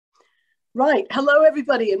Right. Hello,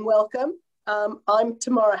 everybody, and welcome. I'm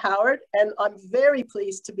Tamara Howard, and I'm very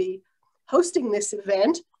pleased to be hosting this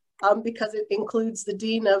event because it includes the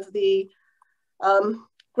Dean of the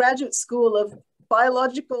Graduate School of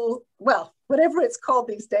Biological, well, whatever it's called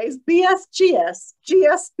these days, GSBS,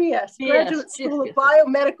 Graduate School of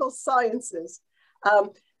Biomedical Sciences,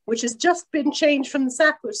 which has just been changed from the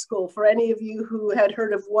Sackler School for any of you who had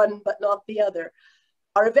heard of one but not the other.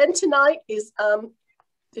 Our event tonight is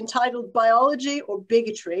entitled Biology or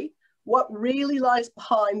Bigotry, What Really Lies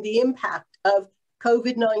Behind the Impact of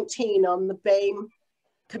COVID-19 on the BAME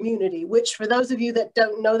community, which for those of you that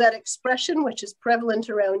don't know that expression, which is prevalent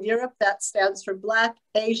around Europe, that stands for Black,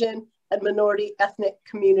 Asian, and minority ethnic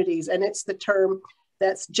communities. And it's the term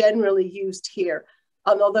that's generally used here.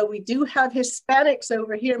 And although we do have Hispanics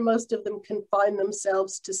over here, most of them confine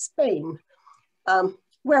themselves to Spain,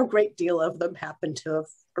 where a great deal of them happen to have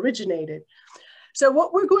originated. So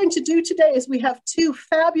what we're going to do today is we have two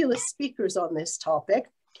fabulous speakers on this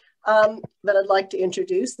topic that I'd like to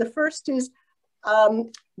introduce. The first is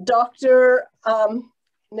Dr.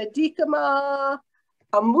 Nadikama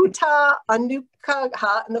Amuta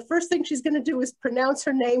Anukagha, and the first thing she's going to do is pronounce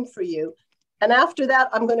her name for you. And after that,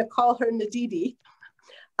 I'm going to call her Nadidi.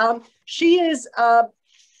 She is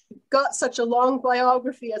got such a long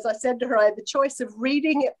biography. As I said to her, I had the choice of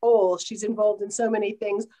reading it all. She's involved in so many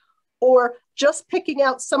things, or just picking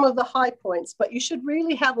out some of the high points, but you should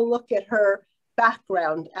really have a look at her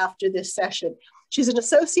background after this session. She's an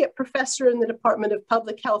associate professor in the Department of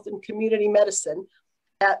Public Health and Community Medicine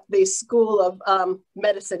at the School of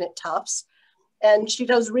Medicine at Tufts. And she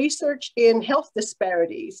does research in health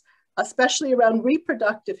disparities, especially around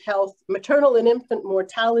reproductive health, maternal and infant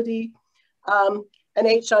mortality, and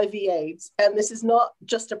HIV/AIDS. And this is not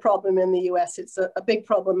just a problem in the US, it's a big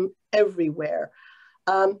problem everywhere.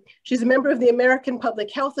 She's a member of the American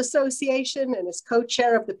Public Health Association and is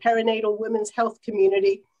co-chair of the Perinatal Women's Health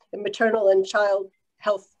Community and Maternal and Child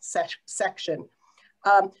Health section.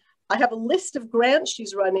 I have a list of grants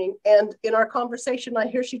she's running, and in our conversation, I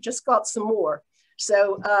hear she just got some more.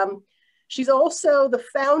 So she's also the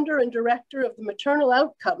founder and director of the Maternal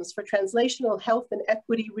Outcomes for Translational Health and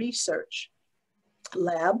Equity Research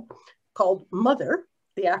Lab called MOTHER,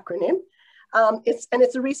 the acronym.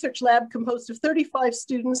 It's a research lab composed of 35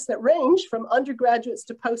 students that range from undergraduates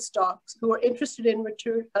to postdocs who are interested in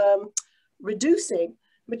reducing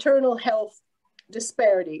maternal health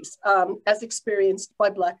disparities as experienced by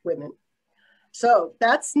Black women. So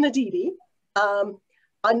that's Nadidi.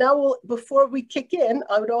 I now will, before we kick in,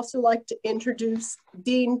 I would also like to introduce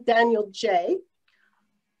Dean Daniel Jay,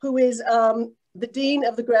 who is the Dean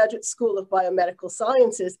of the Graduate School of Biomedical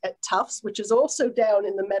Sciences at Tufts, which is also down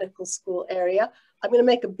in the medical school area. I'm going to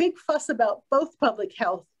make a big fuss about both public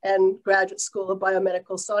health and Graduate School of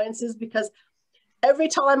Biomedical Sciences because every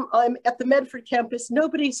time I'm at the Medford campus,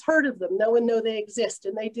 nobody's heard of them. No one knows they exist,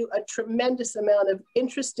 and they do a tremendous amount of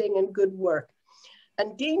interesting and good work.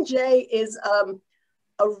 And Dean Jay is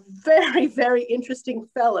a very, very interesting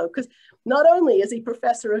fellow because not only is he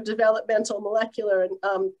professor of developmental, molecular,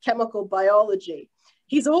 and chemical biology,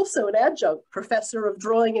 he's also an adjunct professor of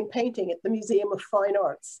drawing and painting at the Museum of Fine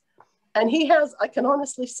Arts. And he has, I can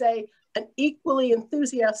honestly say, an equally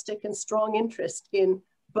enthusiastic and strong interest in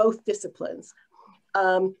both disciplines.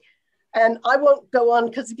 And I won't go on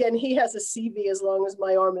because, again, he has a CV as long as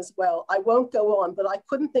my arm as well. I won't go on, but I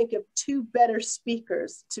couldn't think of two better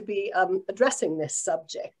speakers to be addressing this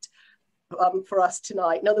subject for us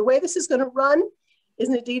tonight. Now, the way this is going to run is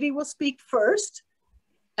Nadidi will speak first,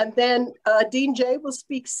 and then Dean Jay will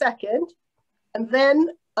speak second, and then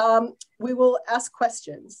we will ask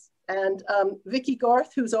questions. And Vicky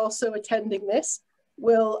Garth, who's also attending this,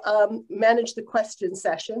 will manage the question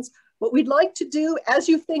sessions. What we'd like to do as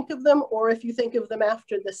you think of them, or if you think of them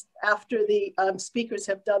after the speakers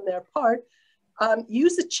have done their part,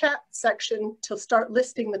 use the chat section to start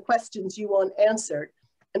listing the questions you want answered.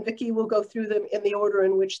 And Vicky will go through them in the order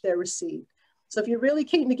in which they're received. So if you're really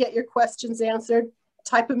keen to get your questions answered,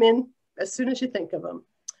 type them in as soon as you think of them.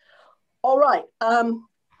 All right,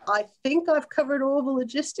 I think I've covered all the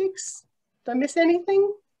logistics. Did I miss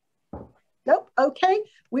anything? Nope, okay.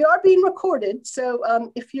 We are being recorded,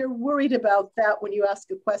 so if you're worried about that when you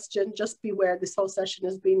ask a question, just beware this whole session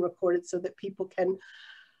is being recorded so that people can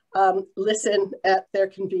listen at their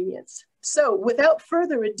convenience. So without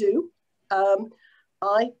further ado,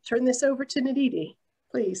 I turn this over to Nadidi,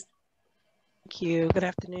 please. Thank you. Good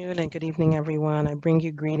afternoon and good evening, everyone. I bring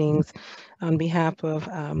you greetings on behalf of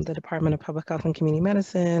the Department of Public Health and Community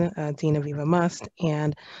Medicine, Dean Aviva Must,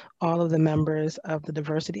 and all of the members of the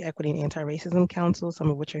Diversity, Equity, and Anti-Racism Council, some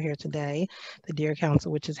of which are here today, the DEAR Council,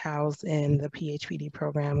 which is housed in the PHPD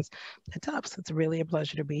programs at Tufts. It's really a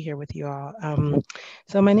pleasure to be here with you all.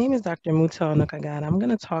 So my name is Dr. Muto Nukagata. I'm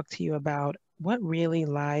going to talk to you about what really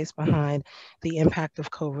lies behind the impact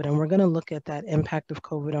of COVID. And we're going to look at that impact of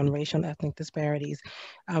COVID on racial and ethnic disparities.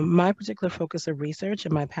 My particular focus of research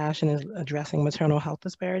and my passion is addressing maternal health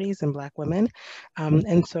disparities in Black women.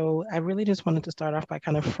 And so I really just wanted to start off by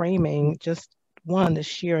kind of framing just one, the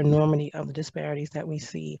sheer enormity of the disparities that we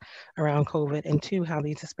see around COVID, and two, how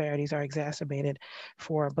these disparities are exacerbated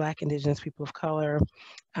for Black, Indigenous people of color,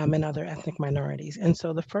 and other ethnic minorities. And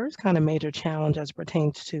so the first kind of major challenge as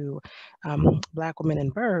pertains to Black women in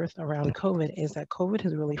birth around COVID is that COVID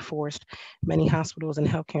has really forced many hospitals and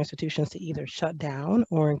healthcare institutions to either shut down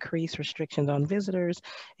or increase restrictions on visitors,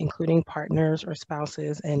 including partners or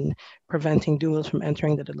spouses, and preventing doulas from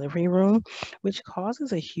entering the delivery room, which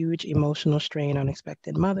causes a huge emotional strain on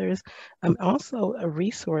expectant mothers. Also, a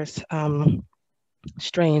resource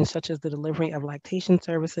strains such as the delivery of lactation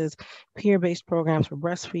services, peer-based programs for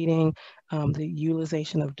breastfeeding, the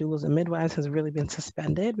utilization of doulas and midwives has really been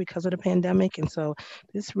suspended because of the pandemic. And so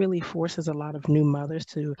this really forces a lot of new mothers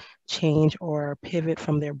to change or pivot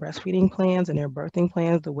from their breastfeeding plans and their birthing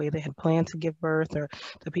plans, the way they had planned to give birth, or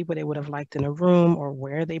the people they would have liked in a room, or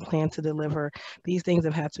where they plan to deliver. These things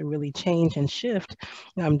have had to really change and shift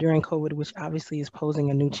during COVID, which obviously is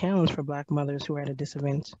posing a new challenge for Black mothers who are at a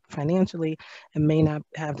disadvantage financially and may not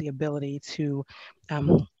have the ability to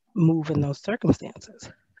move in those circumstances.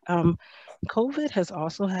 Um, COVID has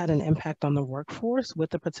also had an impact on the workforce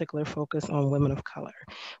with a particular focus on women of color.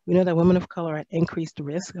 We know that women of color are at increased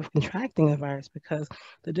risk of contracting the virus because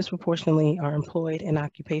they disproportionately are employed in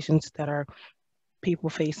occupations that are people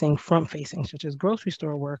facing, front facing, such as grocery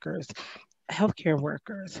store workers, healthcare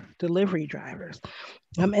workers, delivery drivers.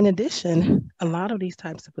 In addition, a lot of these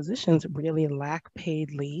types of positions really lack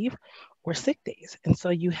paid leave or sick days. And so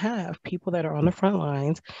you have people that are on the front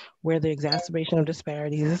lines where the exacerbation of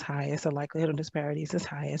disparities is highest, the likelihood of disparities is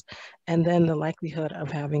highest, and then the likelihood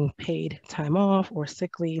of having paid time off or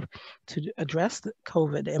sick leave to address the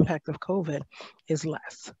COVID, the impact of COVID, is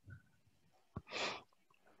less.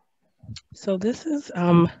 So this is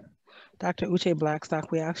Dr. Uche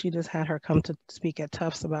Blackstock. We actually just had her come to speak at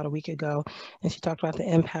Tufts about a week ago, and she talked about the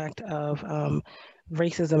impact of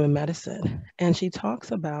racism in medicine. And she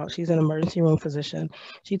talks about, she's an emergency room physician,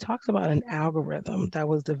 she talks about an algorithm that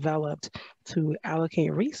was developed to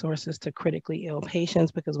allocate resources to critically ill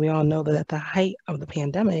patients, because we all know that at the height of the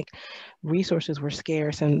pandemic, resources were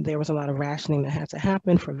scarce and there was a lot of rationing that had to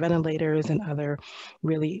happen for ventilators and other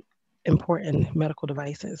really important medical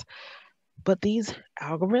devices. But these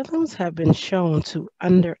algorithms have been shown to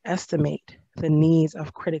underestimate the needs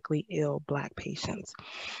of critically ill Black patients.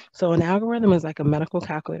 So an algorithm is like a medical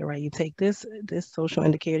calculator, right? You take this social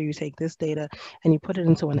indicator, you take this data, and you put it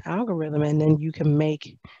into an algorithm, and then you can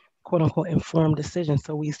make quote unquote informed decisions.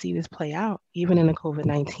 So we see this play out even in the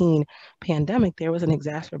COVID-19 pandemic. There was an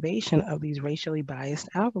exacerbation of these racially biased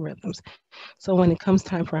algorithms. So when it comes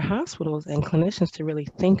time for hospitals and clinicians to really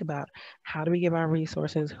think about how do we give our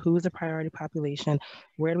resources, who's the priority population,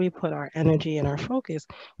 where do we put our energy and our focus,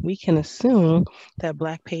 we can assume that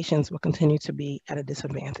Black patients will continue to be at a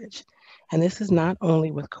disadvantage. And this is not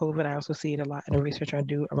only with COVID, I also see it a lot in the research I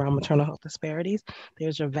do around maternal health disparities.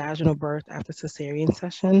 There's a vaginal birth after cesarean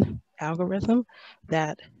section algorithm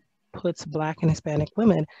that puts Black and Hispanic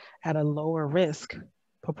women at a lower risk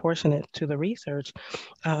proportionate to the research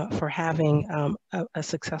for having a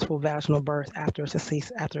successful vaginal birth after a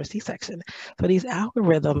C-section. So these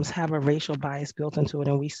algorithms have a racial bias built into it,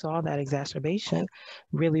 and we saw that exacerbation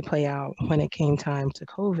really play out when it came time to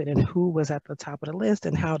COVID and who was at the top of the list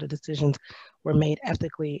and how the decisions were made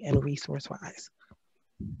ethically and resource-wise.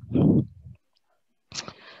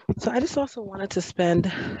 So I just also wanted to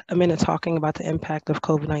spend a minute talking about the impact of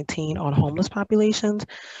COVID-19 on homeless populations.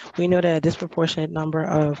 We know that a disproportionate number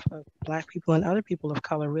of Black people and other people of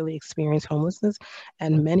color really experience homelessness,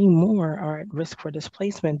 and many more are at risk for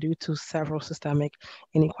displacement due to several systemic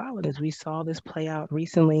inequalities. We saw this play out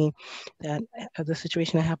recently, that the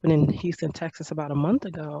situation that happened in Houston, Texas about a month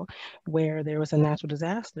ago, where there was a natural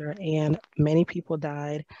disaster and many people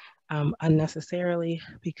died unnecessarily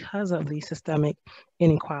because of the systemic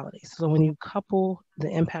inequalities. So when you couple the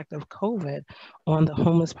impact of COVID on the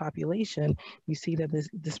homeless population, you see that these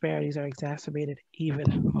disparities are exacerbated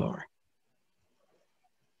even more.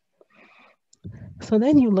 So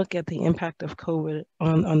then you look at the impact of COVID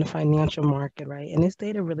on the financial market, right? And this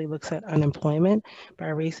data really looks at unemployment by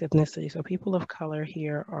race, ethnicity. So people of color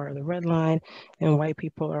here are the red line and white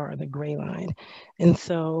people are the gray line. And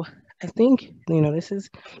so I think,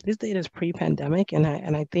 this data is pre-pandemic, and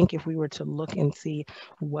I think if we were to look and see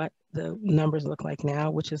what the numbers look like now,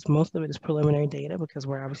 which is most of it is preliminary data because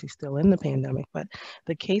we're obviously still in the pandemic, but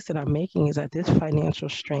the case that I'm making is that this financial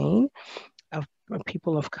strain of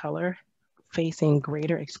people of color facing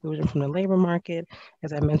greater exclusion from the labor market,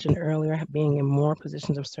 as I mentioned earlier, being in more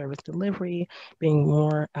positions of service delivery, being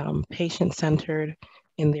more patient-centered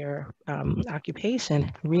in their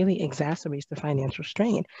occupation really exacerbates the financial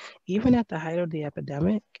strain. Even at the height of the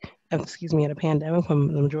epidemic, at a pandemic,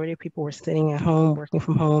 when the majority of people were sitting at home, working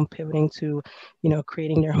from home, pivoting to,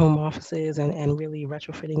 creating their home offices and really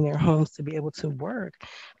retrofitting their homes to be able to work,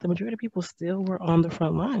 the majority of people still were on the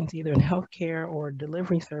front lines, either in healthcare or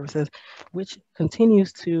delivery services, which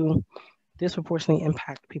continues to disproportionately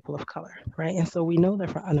impact people of color, right? And so we know that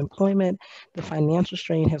for unemployment, the financial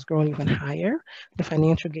strain has grown even higher. The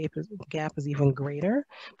financial gap is even greater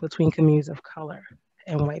between communities of color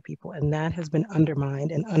and white people. And that has been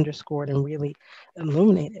undermined and underscored and really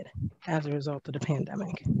illuminated as a result of the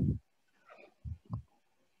pandemic.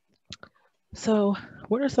 So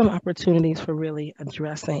what are some opportunities for really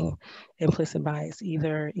addressing implicit bias,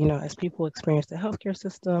 either, as people experience the healthcare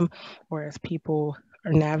system or as people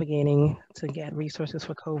are navigating to get resources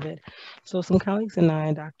for COVID? So some colleagues and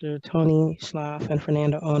I, Dr. Tony Schlaff and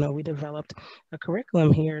Fernando Ono, we developed a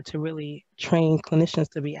curriculum here to really train clinicians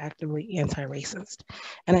to be actively anti-racist.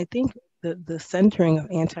 And I think the centering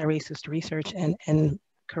of anti-racist research and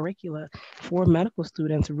curricula for medical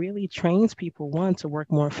students really trains people, one, to work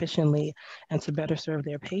more efficiently and to better serve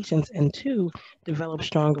their patients, and two, develop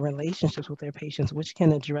stronger relationships with their patients, which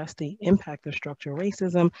can address the impact of structural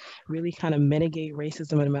racism, really kind of mitigate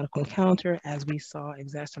racism in a medical encounter, as we saw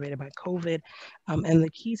exacerbated by COVID. And the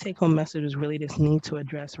key take-home message is really this need to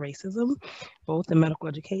address racism, both in medical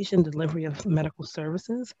education, delivery of medical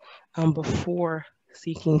services, before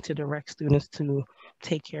seeking to direct students to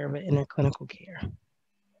take care of it in their clinical care.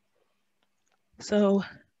 So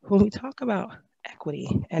when we talk about equity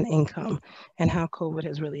and income and how COVID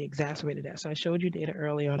has really exacerbated that. So I showed you data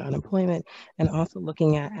earlier on unemployment and also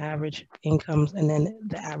looking at average incomes and then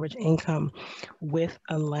the average income with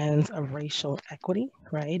a lens of racial equity,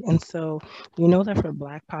 right? And so we know that for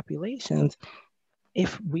Black populations,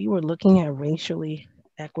 if we were looking at racially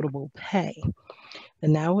equitable pay,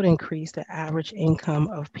 then that would increase the average income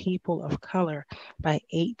of people of color by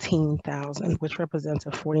 18,000, which represents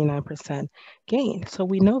a 49% gain. So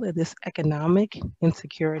we know that this economic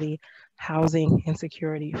insecurity, housing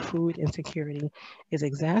insecurity, food insecurity is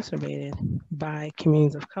exacerbated by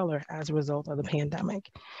communities of color as a result of the pandemic.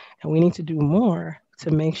 And we need to do more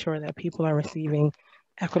to make sure that people are receiving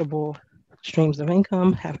equitable streams of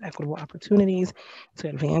income, have equitable opportunities to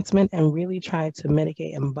advancement, and really try to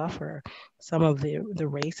mitigate and buffer some of the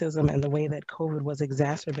racism and the way that COVID was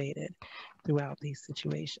exacerbated throughout these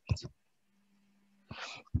situations.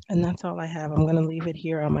 And that's all I have. I'm going to leave it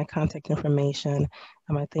here on my contact information.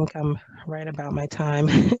 I think I'm right about my time.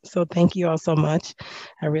 So thank you all so much.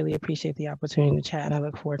 I really appreciate the opportunity to chat, and I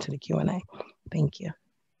look forward to the Q&A. Thank you.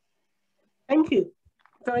 Thank you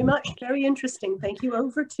very much. Very interesting. Thank you.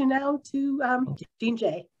 Over to now to Dean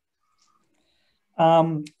J.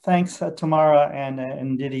 Thanks, Tamara and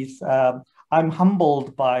Ndidi. I'm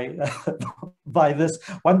humbled by by this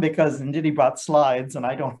one because Ndidi brought slides and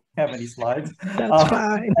I don't have any slides. That's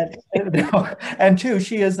fine. And two,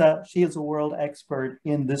 she is a world expert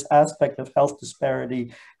in this aspect of health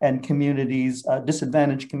disparity and communities,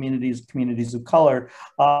 disadvantaged communities, communities of color.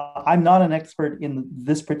 I'm not an expert in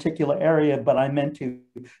this particular area, but I meant to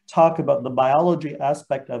talk about the biology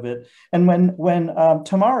aspect of it. And when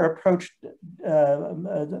Tamara approached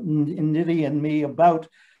Ndidi and me about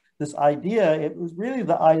this idea, it was really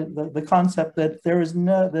the concept that there's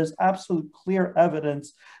absolute clear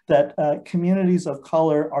evidence that communities of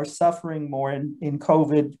color are suffering more in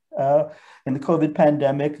COVID, in the COVID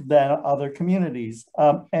pandemic than other communities.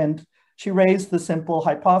 And she raised the simple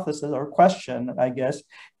hypothesis or question, I guess,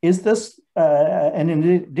 is this, and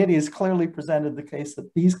Ndidi has clearly presented the case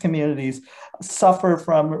that these communities suffer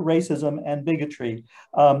from racism and bigotry.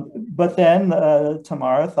 But then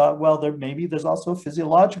Tamara thought, well, maybe there's also a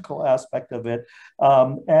physiological aspect of it.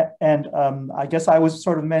 I guess I was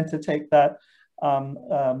sort of meant to take that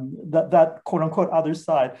that quote unquote other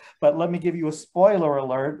side. But let me give you a spoiler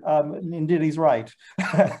alert. Ndidi's right.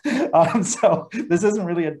 So this isn't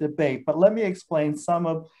really a debate, but let me explain some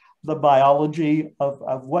of the biology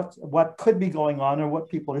of what could be going on or what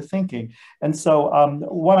people are thinking. And so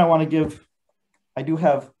one I want to give, I do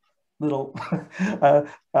have little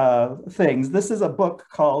things. This is a book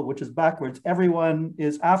called, which is backwards, Everyone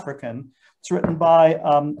is African. It's written by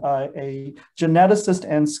a geneticist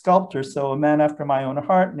and sculptor, so a man after my own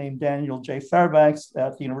heart named Daniel J. Fairbanks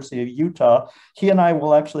at the University of Utah. He and I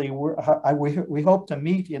will actually, we hope to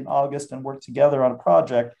meet in August and work together on a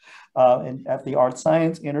project at the Art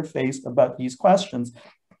Science Interface about these questions.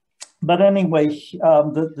 But anyway,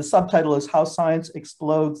 the subtitle is How Science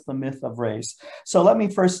Explodes the Myth of Race. So let me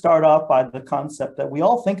first start off by the concept that we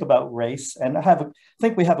all think about race and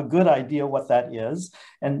think we have a good idea what that is.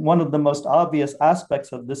 And one of the most obvious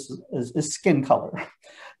aspects of this is skin color,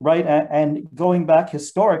 right? And going back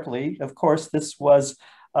historically, of course, this was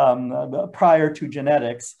prior to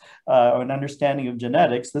genetics or an understanding of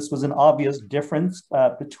genetics, this was an obvious difference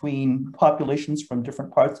between populations from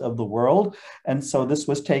different parts of the world. And so this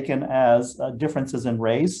was taken as differences in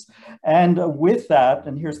race. And with that,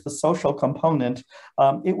 and here's the social component,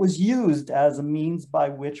 it was used as a means by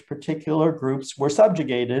which particular groups were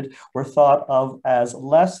subjugated, were thought of as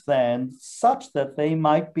less than, such that they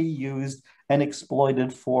might be used and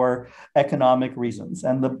exploited for economic reasons.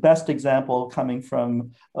 And the best example coming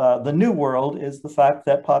from the New World is the fact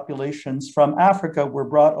that populations from Africa were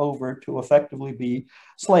brought over to effectively be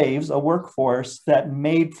slaves, a workforce that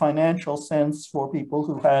made financial sense for people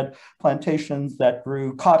who had plantations that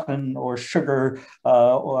grew cotton or sugar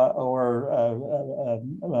or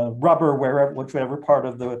rubber, whichever part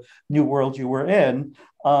of the New World you were in.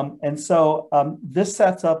 And so this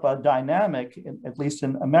sets up a dynamic, at least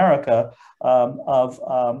in America, of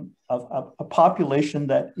a population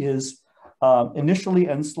that is initially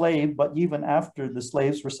enslaved, but even after the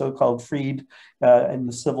slaves were so-called freed in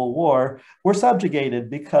the Civil War, were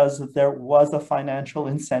subjugated because there was a financial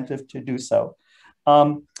incentive to do so.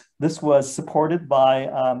 This was supported by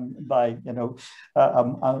a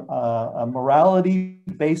morality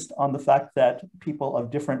based on the fact that people of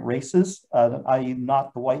different races, i.e.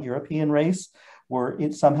 not the white European race, were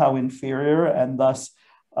somehow inferior, and thus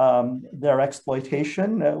their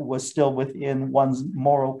exploitation was still within one's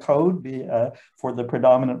moral code for the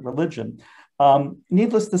predominant religion.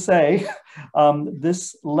 Needless to say,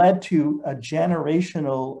 this led to a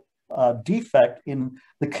generational defect in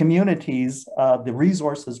the communities, the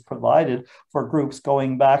resources provided for groups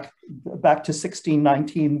going back to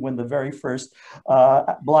 1619, when the very first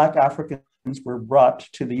Black Africans were brought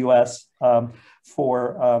to the U.S.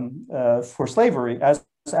 For slavery as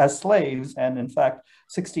slaves. And in fact,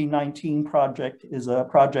 1619 project is a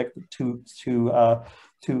project to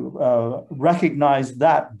recognize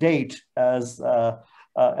that date as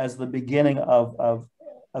the beginning of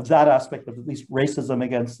that aspect of at least racism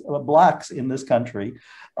against Blacks in this country.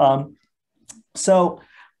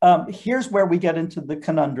 Here's where we get into the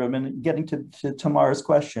conundrum and getting to Tamara's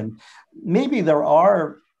question. Maybe there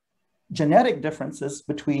are genetic differences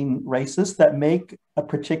between races that make a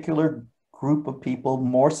particular group of people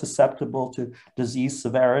more susceptible to disease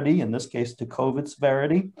severity, in this case to COVID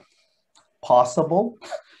severity. Possible,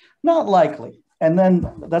 not likely. And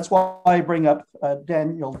then that's why I bring up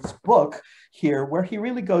Daniel's book here, where he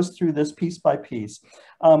really goes through this piece by piece.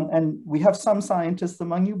 And we have some scientists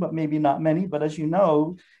among you, but maybe not many. But as you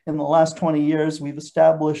know, in the last 20 years, we've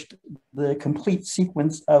established the complete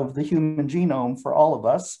sequence of the human genome for all of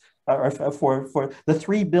us, or for the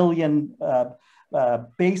 3 billion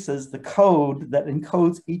bases, the code that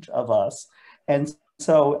encodes each of us. And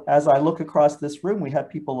so as I look across this room, we have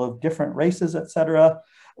people of different races, et cetera.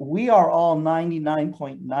 We are all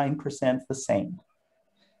 99.9% the same.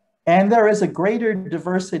 And there is a greater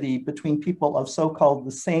diversity between people of so-called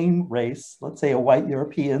the same race, let's say white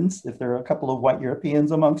Europeans, if there are a couple of white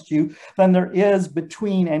Europeans amongst you, than there is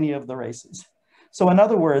between any of the races. So in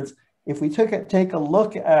other words, if we take a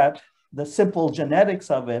look at the simple genetics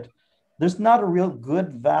of it, there's not a real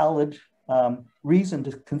good, valid reason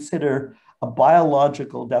to consider a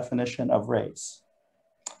biological definition of race.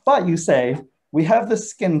 But you say, we have the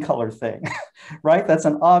skin color thing, right? That's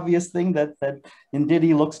an obvious thing that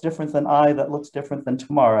Ndidi looks different than I, that looks different than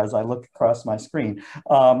Tamara as I look across my screen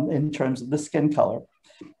in terms of the skin color.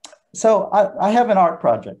 So I have an art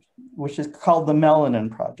project, which is called the Melanin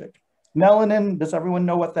Project. Melanin, does everyone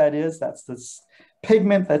know what that is? That's this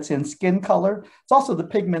pigment that's in skin color. It's also the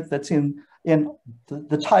pigment that's in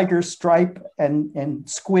the tiger stripe and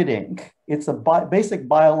squid ink. It's a basic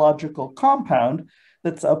biological compound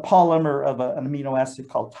that's a polymer of an amino acid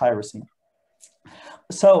called tyrosine.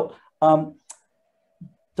 So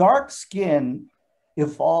dark skin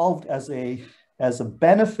evolved as a as a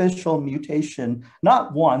beneficial mutation,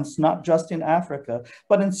 not once, not just in Africa,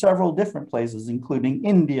 but in several different places, including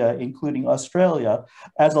India, including Australia,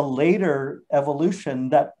 as a later evolution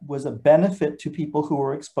that was a benefit to people who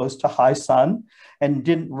were exposed to high sun and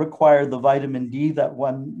didn't require the vitamin D that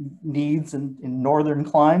one needs in northern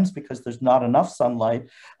climes because there's not enough sunlight.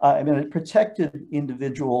 I mean, it protected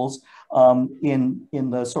individuals in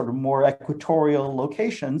the sort of more equatorial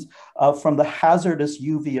locations from the hazardous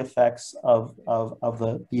UV effects of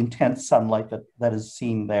the intense sunlight that is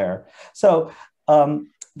seen there. So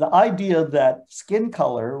the idea that skin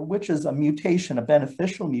color, which is a mutation, a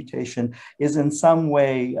beneficial mutation, is in some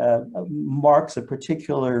way marks a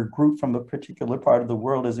particular group from a particular part of the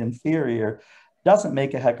world as inferior, doesn't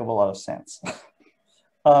make a heck of a lot of sense.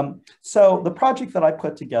 So the project that I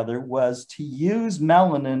put together was to use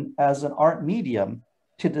melanin as an art medium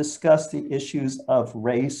to discuss the issues of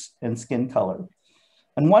race and skin color.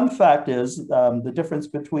 And one fact is the difference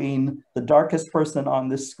between the darkest person on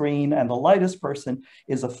this screen and the lightest person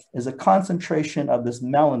is a concentration of this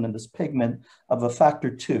melanin, this pigment, of a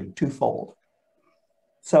factor twofold.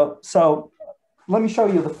 So let me show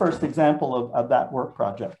you the first example of that work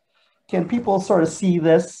project. Can people sort of see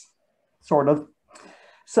this? Sort of.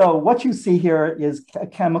 So what you see here is a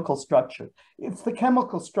chemical structure. It's the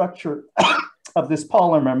chemical structure of this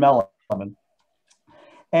polymer melanin.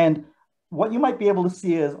 And what you might be able to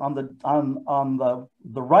see is on the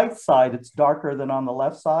right side, it's darker than on the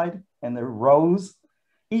left side, and there are rows.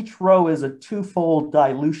 Each row is a twofold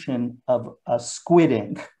dilution of a squid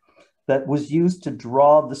ink that was used to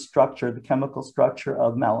draw the structure, the chemical structure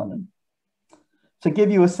of melanin. To give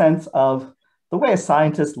you a sense of the way a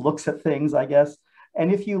scientist looks at things, I guess. And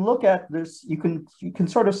if you look at this, you can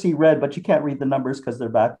sort of see red, but you can't read the numbers because they're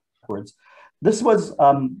backwards. This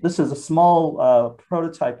is a small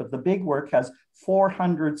prototype, but the big work has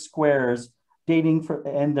 400 squares dating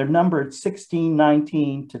and they're numbered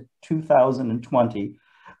 1619 to 2020.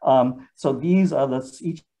 So these are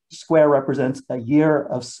each square represents a year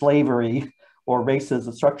of slavery or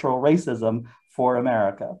racism, structural racism for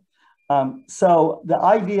America. So the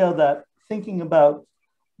idea that thinking about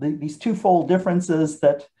these twofold differences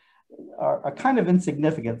that are kind of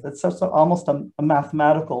insignificant, it's almost a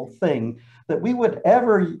mathematical thing, that we would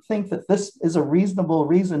ever think that this is a reasonable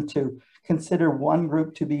reason to consider one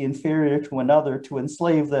group to be inferior to another, to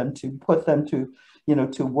enslave them, to put them to,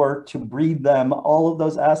 to work, to breed them, all of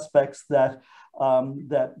those aspects that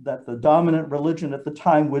that the dominant religion at the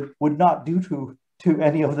time would not do to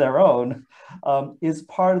any of their own, is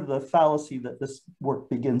part of the fallacy that this work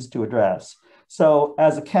begins to address. So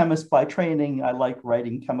as a chemist by training, I like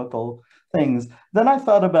writing chemical things. Then I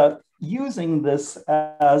thought about using this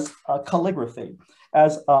as calligraphy,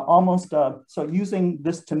 as so using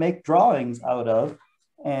this to make drawings out of.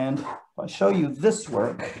 And if I show you this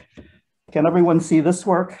work, can everyone see this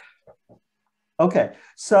work? Okay,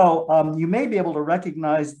 so you may be able to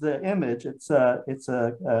recognize the image. It's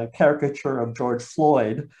a caricature of George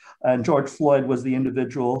Floyd, and George Floyd was the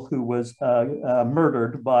individual who was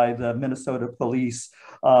murdered by the Minnesota police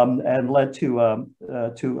and led to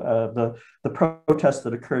the protests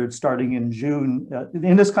that occurred starting in June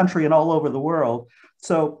in this country and all over the world.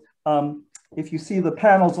 So if you see the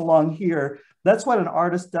panels along here, that's what an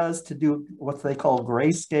artist does to do what they call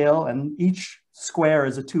grayscale, and each square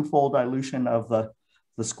is a twofold dilution of the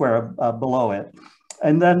square below it.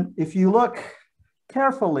 And then if you look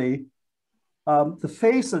carefully, the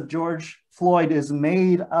face of George Floyd is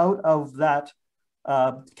made out of that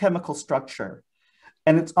chemical structure.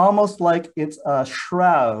 And it's almost like it's a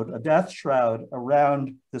shroud, a death shroud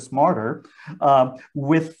around this martyr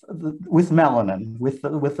with melanin, with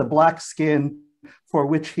the black skin for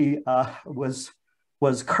which he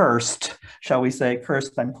was cursed, shall we say,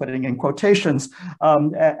 cursed, I'm putting in quotations,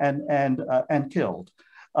 and killed.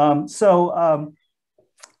 So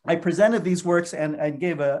I presented these works and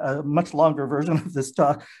gave a much longer version of this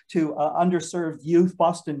talk to underserved youth,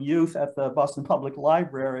 Boston youth at the Boston Public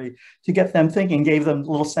Library, to get them thinking, gave them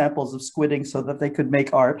little samples of squidding so that they could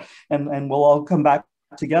make art, and we'll all come back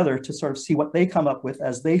together to sort of see what they come up with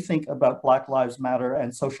as they think about Black Lives Matter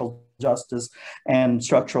and social justice and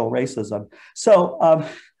structural racism. So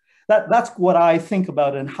that's what I think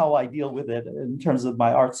about and how I deal with it in terms of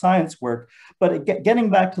my art science work. But getting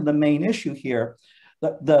back to the main issue here,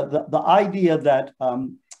 the idea that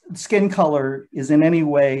skin color is in any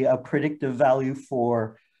way a predictive value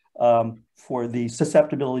for the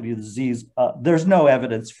susceptibility to disease, there's no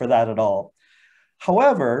evidence for that at all.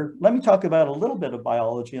 However, let me talk about a little bit of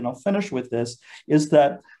biology, and I'll finish with this, is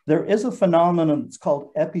that there is a phenomenon that's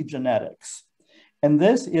called epigenetics. And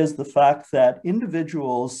this is the fact that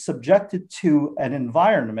individuals subjected to an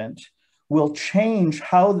environment will change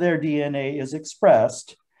how their DNA is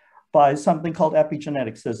expressed by something called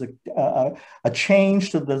epigenetics. There's a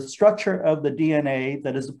change to the structure of the DNA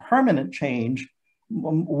that is a permanent change.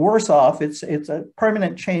 Worse off, it's a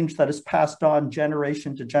permanent change that is passed on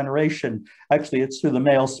generation to generation. Actually, it's through the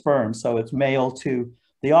male sperm, so it's male to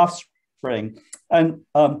the offspring. And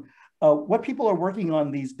what people are working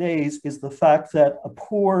on these days is the fact that a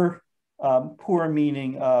poor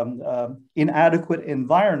meaning inadequate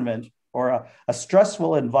environment or a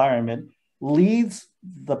stressful environment leads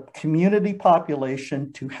the community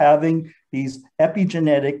population to having these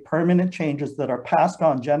epigenetic permanent changes that are passed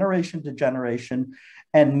on generation to generation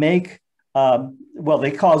and make, well, they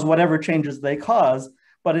cause whatever changes they cause.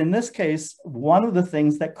 But in this case, one of the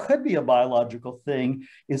things that could be a biological thing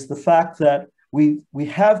is the fact that we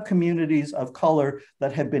have communities of color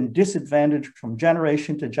that have been disadvantaged from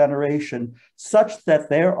generation to generation, such that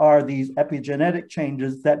there are these epigenetic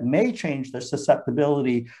changes that may change their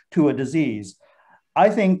susceptibility to a disease. I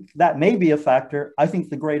think that may be a factor. I think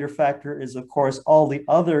the greater factor is, of course, all the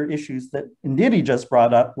other issues that Ndidi just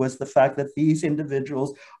brought up, was the fact that these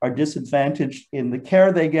individuals are disadvantaged in the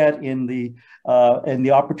care they get, in the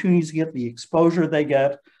opportunities to get, the exposure they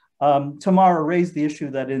get. Tamara raised the issue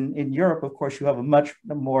that in Europe, of course, you have a much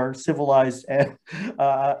more civilized and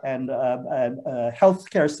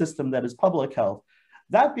healthcare system that is public health.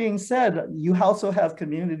 That being said, you also have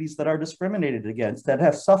communities that are discriminated against, that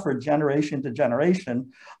have suffered generation to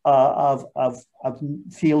generation of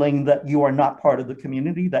feeling that you are not part of the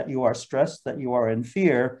community, that you are stressed, that you are in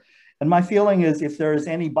fear. And my feeling is, if there is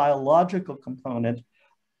any biological component,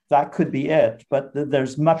 that could be it. But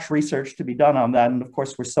there's much research to be done on that. And of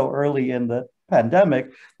course, we're so early in the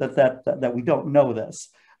pandemic that we don't know this.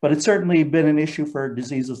 But it's certainly been an issue for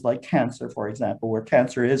diseases like cancer, for example, where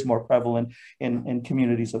cancer is more prevalent in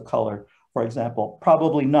communities of color, for example,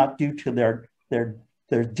 probably not due to their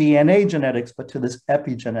DNA genetics, but to this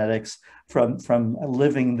epigenetics from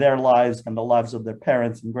living their lives and the lives of their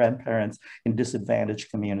parents and grandparents in disadvantaged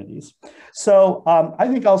communities. So I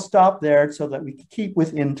think I'll stop there so that we can keep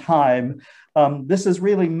within time. This is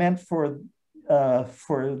really meant for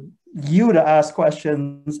you to ask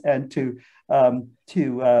questions and to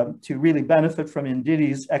really benefit from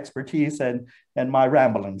Ndidi's expertise and my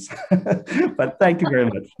ramblings. But thank you very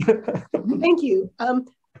much. Thank you.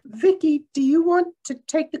 Vicky, do you want to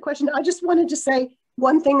take the question? I just wanted to say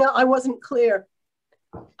one thing that I wasn't clear.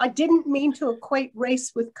 I didn't mean to equate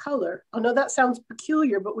race with color. I know that sounds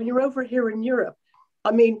peculiar, but when you're over here in Europe,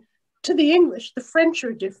 I mean, to the English, the French are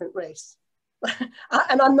a different race.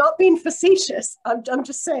 And I'm not being facetious. I'm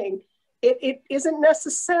just saying it isn't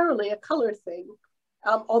necessarily a color thing,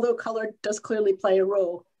 although color does clearly play a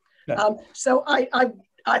role. Yeah. So I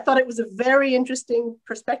thought it was a very interesting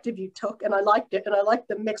perspective you took, and I liked it, and I liked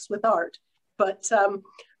the mix with art. But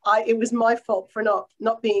it was my fault for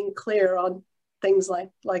not being clear on things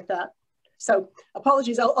like that. So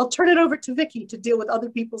apologies. I'll turn it over to Vicky to deal with other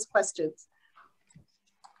people's questions.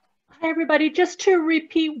 Hi, everybody. Just to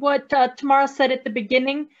repeat what Tamara said at the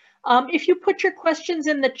beginning, if you put your questions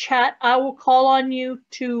in the chat, I will call on you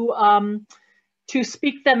to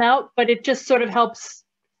speak them out, but it just sort of helps,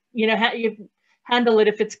 you handle it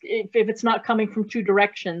if it's not coming from two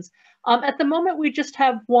directions. At the moment, we just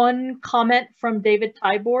have one comment from David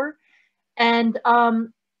Tybor. And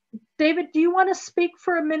David, do you want to speak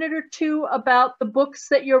for a minute or two about the books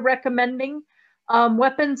that you're recommending?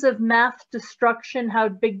 Weapons of Math Destruction, How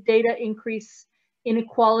Big Data Increase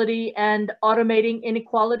Inequality and Automating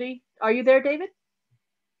Inequality. Are you there, David?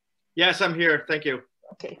 Yes, I'm here. Thank you.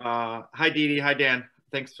 Okay. Hi, Dee. Hi, Dan.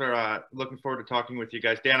 Thanks for looking forward to talking with you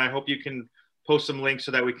guys. Dan, I hope you can post some links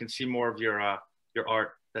so that we can see more of your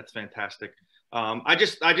art. That's fantastic. I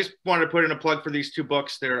just wanted to put in a plug for these two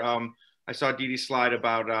books. They're I saw Dee Dee's slide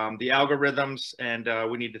about the algorithms,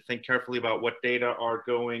 and we need to think carefully about what data are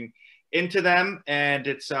going into them. And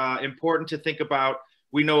it's important to think about,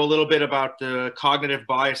 we know a little bit about the cognitive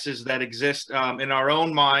biases that exist in our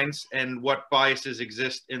own minds, and what biases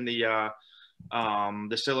exist in the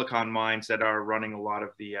silicon minds that are running a lot of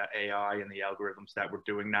the AI and the algorithms that we're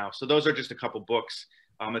doing now. So those are just a couple books.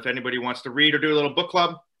 If anybody wants to read or do a little book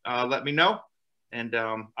club, let me know. And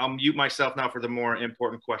I'll mute myself now for the more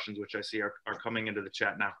important questions, which I see are coming into the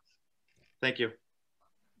chat now. Thank you.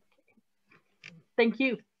 Thank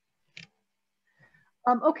you.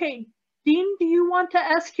 Okay, Dean, do you want to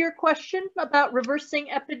ask your question about reversing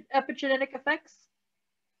epigenetic effects?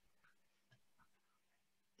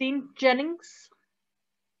 Dean Jennings.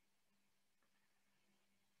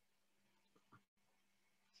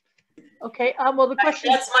 Okay, well, the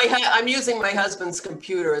question. That's I'm using my husband's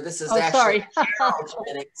computer. This is sorry. Carol's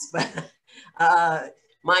genetics, but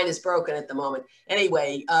mine is broken at the moment.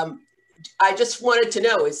 Anyway, I just wanted to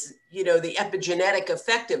know is, the epigenetic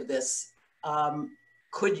effect of this,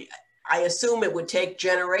 I assume it would take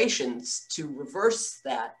generations to reverse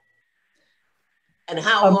that. And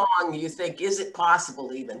how long do you think, is it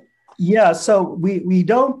possible even? Yeah, so we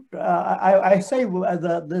don't, I say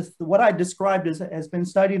what I described has been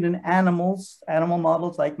studied in animal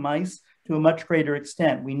models like mice to a much greater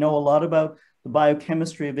extent. We know a lot about the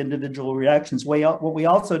biochemistry of individual reactions. What we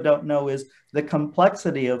also don't know is the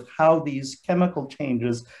complexity of how these chemical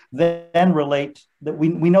changes then relate, that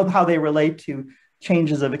we know how they relate to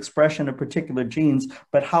changes of expression of particular genes,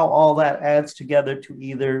 but how all that adds together to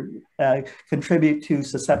either contribute to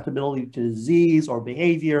susceptibility to disease or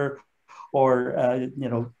behavior, or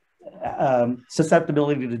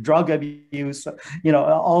susceptibility to drug abuse,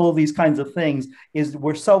 all of these kinds of things.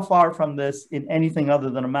 We're so far from this in anything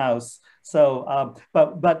other than a mouse. So,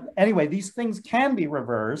 but anyway, these things can be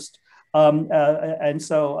reversed. And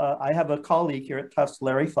so I have a colleague here at Tufts,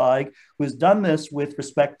 Larry Feig, who's done this with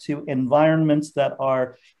respect to environments that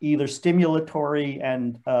are either stimulatory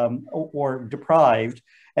and or deprived,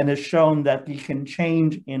 and has shown that you can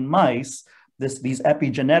change in mice these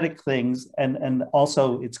epigenetic things, and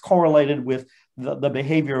also it's correlated with the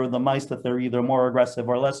behavior of the mice, that they're either more aggressive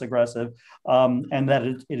or less aggressive, and that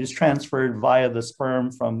it is transferred via the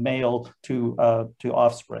sperm from male to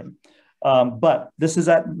offspring. But this is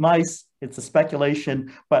at mice, it's a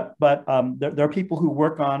speculation, but there are people who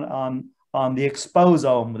work on the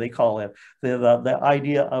exposome, they call it, the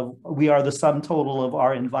idea of we are the sum total of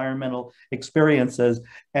our environmental experiences.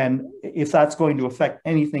 And if that's going to affect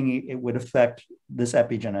anything, it would affect this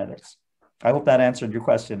epigenetics. I hope that answered your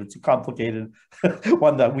question. It's a complicated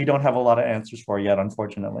one that we don't have a lot of answers for yet,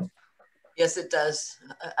 unfortunately. Yes, it does.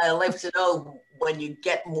 I'd like to know, when you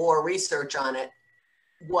get more research on it,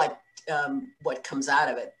 what comes out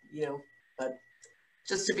of it, but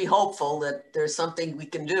just to be hopeful that there's something we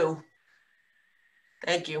can do.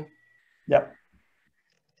 Thank you. Yep.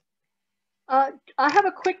 I have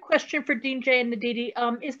a quick question for Dean Jay and Ndidi.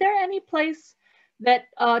 Is there any place that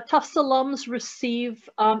Tufts alums receive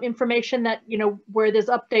information that, where there's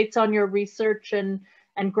updates on your research and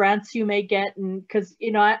grants you may get? And because,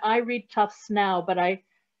 I read Tufts Now, but I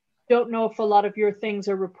don't know if a lot of your things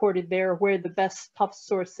are reported there, where the best Tufts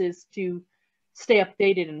source is to stay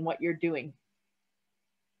updated in what you're doing.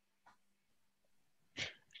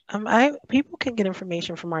 People can get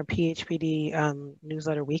information from our PHPD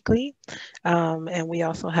newsletter weekly, and we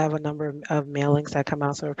also have a number of mailings that come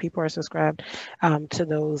out. So if people are subscribed to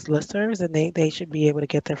those listservs, and they should be able to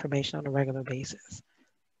get the information on a regular basis.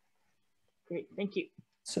 Great, thank you.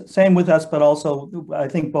 So, same with us, but also I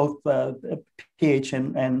think both PH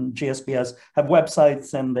and GSBS have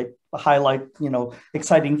websites, and they highlight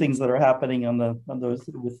exciting things that are happening on those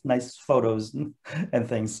with nice photos and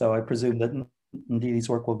things. So I presume that Ndidi's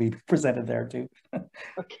work will be presented there too.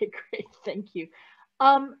 Okay, great, thank you.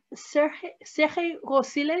 Sergey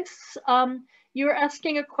Rosiles, you were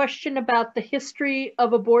asking a question about the history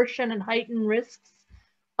of abortion and heightened risks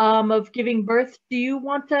of giving birth. Do you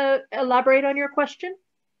want to elaborate on your question?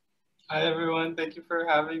 Hi everyone, thank you for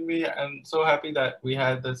having me. I'm so happy that we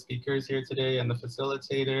had the speakers here today and the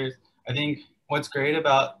facilitators. I think what's great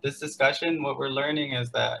about this discussion, what we're learning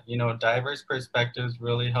is that, diverse perspectives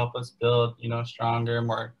really help us build, stronger,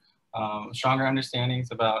 more stronger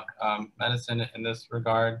understandings about medicine in this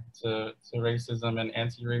regard to racism and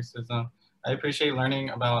anti-racism. I appreciate learning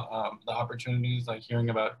about the opportunities, like hearing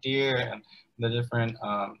about DEAR and the different,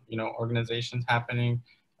 organizations happening,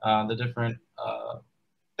 the different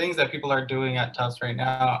things that people are doing at Tufts right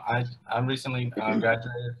now. I'm recently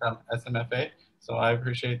graduated from SMFA, so I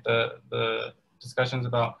appreciate the discussions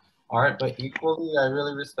about art, but equally, I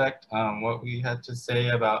really respect what we had to say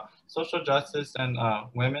about social justice and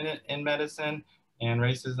women in medicine and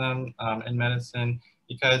racism in medicine,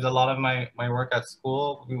 because a lot of my work at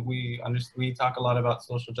school, we talk a lot about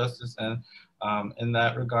social justice, and in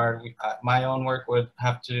that regard, my own work would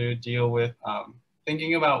have to deal with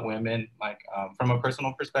thinking about women, like from a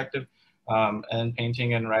personal perspective, and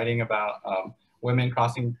painting and writing about women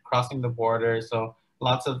crossing the border. So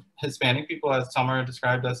lots of Hispanic people, as Tamara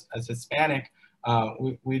described us as Hispanic,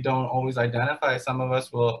 we don't always identify. Some of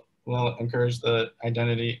us will encourage the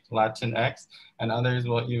identity Latinx, and others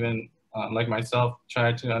will even, like myself,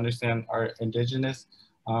 try to understand our indigenous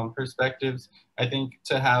perspectives. I think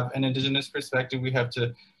to have an indigenous perspective, we have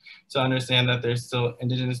to understand that there's still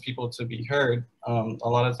indigenous people to be heard. A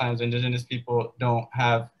lot of times indigenous people don't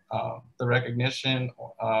have the recognition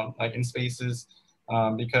like in spaces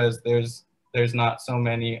because there's not so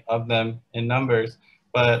many of them in numbers.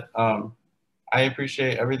 But I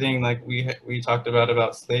appreciate everything like we talked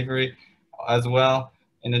about slavery as well,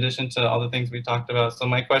 in addition to all the things we talked about. So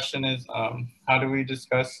my question is, how do we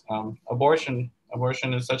discuss abortion?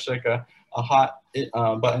 Abortion is such like a hot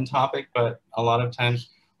button topic, but a lot of times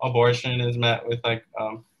abortion is met with like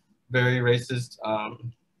very racist,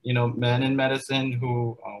 you know, men in medicine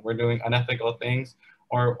who were doing unethical things,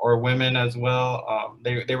 or women as well.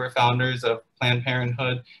 They were founders of Planned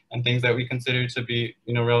Parenthood and things that we consider to be,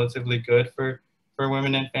 you know, relatively good for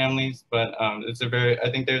women and families. But it's a very,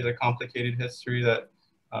 I think there's a complicated history that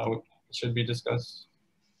should be discussed.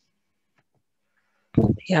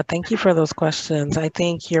 Yeah, thank you for those questions. I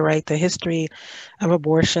think you're right. The history of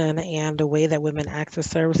abortion and the way that women access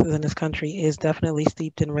services in this country is definitely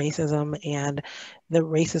steeped in racism and the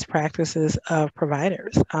racist practices of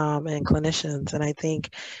providers and clinicians. And I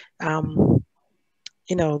think,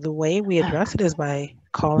 you know, the way we address it is by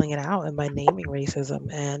calling it out and by naming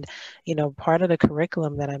racism. And, you know, part of the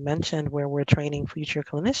curriculum that I mentioned where we're training future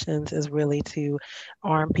clinicians is really to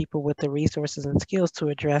arm people with the resources and skills to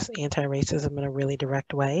address anti-racism in a really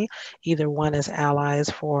direct way, either one as allies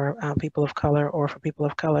for people of color or for people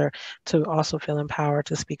of color to also feel empowered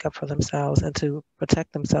to speak up for themselves and to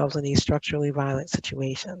protect themselves in these structurally violent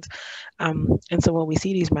situations. And so when we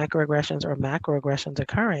see these microaggressions or macroaggressions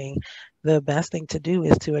occurring, the best thing to do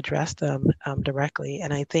is to address them directly.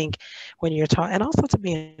 And I think when you're taught, and also to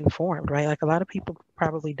be informed, right? Like a lot of people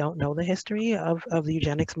probably don't know the history of the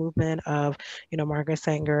eugenics movement, of, you know, Margaret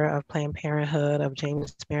Sanger, of Planned Parenthood, of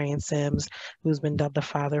James Marion Sims, who's been dubbed the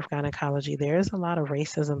father of gynecology. There's a lot of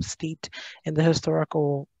racism steeped in the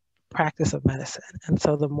historical practice of medicine. And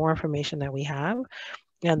so the more information that we have,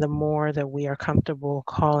 and the more that we are comfortable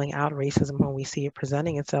calling out racism when we see it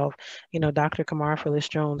presenting itself, you know, Dr. Kamara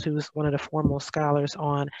Phyllis-Jones, who's one of the foremost scholars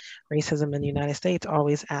on racism in the United States,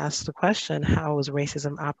 always asks the question, how is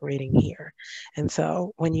racism operating here? And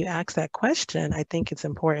so when you ask that question, I think it's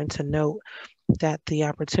important to note that the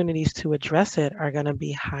opportunities to address it are going to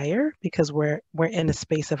be higher because we're in a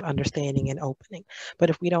space of understanding and opening. But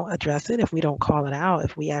if we don't address it, if we don't call it out,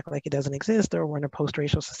 if we act like it doesn't exist, or we're in a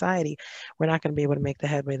post-racial society, we're not going to be able to make the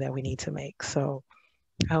headway that we need to make. So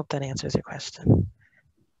I hope that answers your question.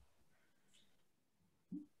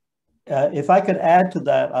 If I could add to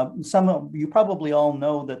that, some of you probably all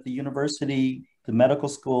know that the university, the medical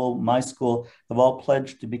school, my school, have all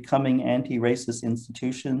pledged to becoming anti-racist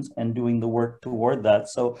institutions and doing the work toward that.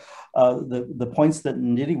 So the points that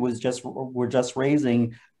Ndidi were just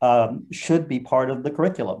raising should be part of the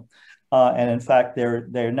curriculum. And in fact,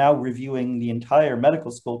 they're now reviewing the entire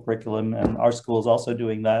medical school curriculum, and our school is also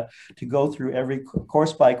doing that, to go through every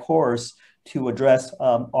course by course to address,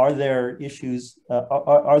 are there issues,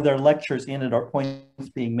 are there lectures in it or points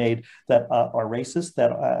being made that are racist, that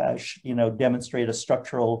you know, demonstrate a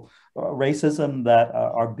structural racism, that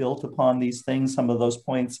are built upon these things. Some of those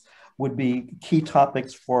points would be key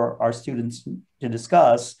topics for our students to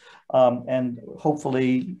discuss. And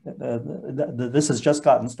hopefully, this has just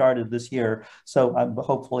gotten started this year. So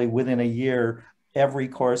hopefully within a year, every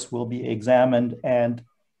course will be examined and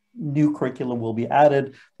new curriculum will be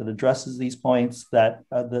added that addresses these points,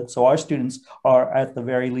 so our students are at the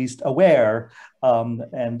very least aware,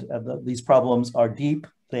 these problems are deep,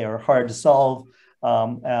 they are hard to solve,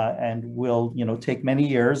 and will, you know, take many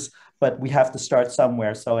years, but we have to start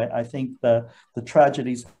somewhere. So I think the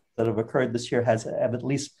tragedies that have occurred this year have at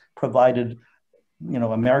least provided, you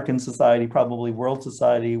know, American society, probably world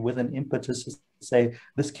society, with an impetus to say,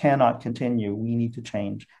 this cannot continue, we need to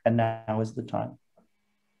change, and now is the time.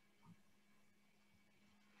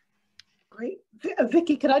 Great.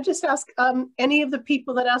 Vicky, could I just ask any of the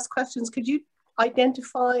people that ask questions, could you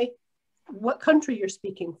identify what country you're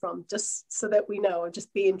speaking from, just so that we know? It'd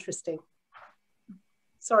just be interesting.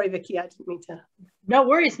 Sorry, Vicky, I didn't mean to. No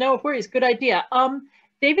worries, no worries. Good idea.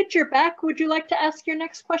 David, you're back. Would you like to ask your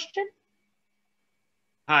next question?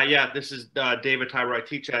 Hi, yeah, this is David Tyler. I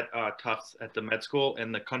teach at Tufts at the med school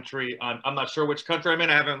in the country. I'm not sure which country I'm in.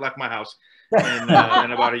 I haven't left my house in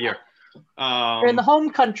about a year. You're in the home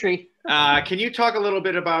country. Can you talk a little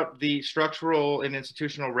bit about the structural and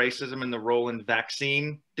institutional racism and the role in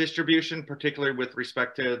vaccine distribution, particularly with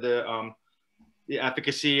respect to the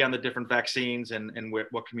efficacy on the different vaccines and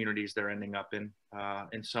what communities they're ending up in,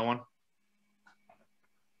 and so on?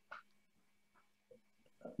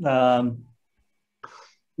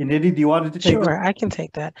 Ndidi, do you want to take Sure, I can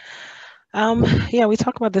take that. Yeah, we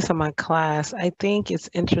talk about this in my class. I think it's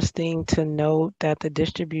interesting to note that the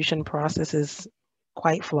distribution process is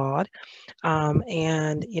quite flawed.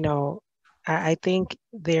 And, you know, I think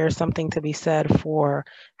there's something to be said for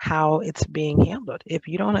how it's being handled. If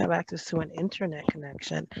you don't have access to an internet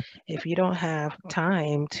connection, if you don't have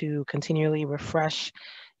time to continually refresh,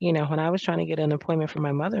 you know, when I was trying to get an appointment for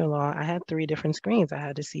my mother-in-law, I had 3 different screens. I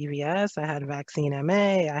had the CVS, I had Vaccine MA,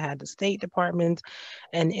 I had the State Department,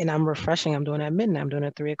 and I'm refreshing. I'm doing it at midnight, I'm doing it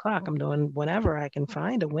at 3 o'clock, I'm doing whenever I can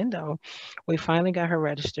find a window. We finally got her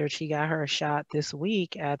registered. She got her shot this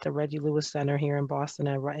week at the Reggie Lewis Center here in Boston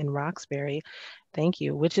in Roxbury. Thank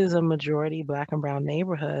you, which is a majority Black and brown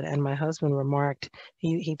neighborhood. And my husband remarked,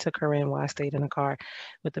 he took her in while I stayed in the car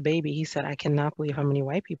with the baby. He said, I cannot believe how many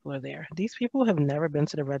white people are there. These people have never been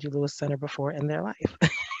to the Reggie Lewis Center before in their life.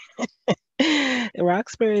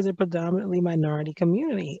 Roxbury is a predominantly minority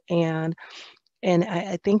community. And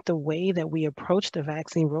I think the way that we approached the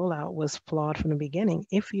vaccine rollout was flawed from the beginning.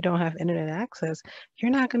 If you don't have internet access, you're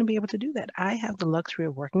not going to be able to do that. I have the luxury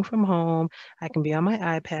of working from home. I can be on my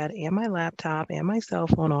iPad and my laptop and my cell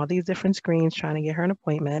phone, all these different screens trying to get her an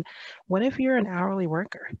appointment. What if you're an hourly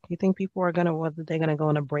worker? You think people are going to, whether they're going to go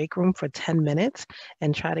in a break room for 10 minutes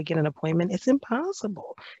and try to get an appointment? It's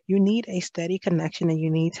impossible. You need a steady connection and you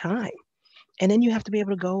need time. And then you have to be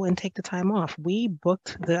able to go and take the time off. We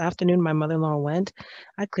booked the afternoon my mother-in-law went.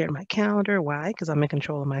 I cleared my calendar. Why? Because I'm in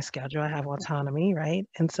control of my schedule. I have autonomy, right?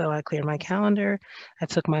 And so I cleared my calendar. I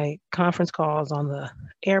took my conference calls on the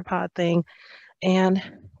AirPod thing. And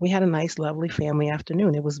we had a nice, lovely family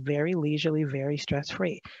afternoon. It was very leisurely, very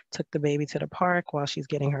stress-free. Took the baby to the park while she's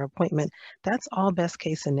getting her appointment. That's all best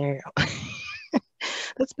case scenario.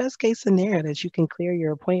 That's best case scenario, that you can clear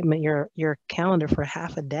your appointment, your calendar for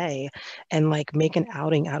half a day and like make an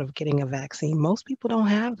outing out of getting a vaccine. Most people don't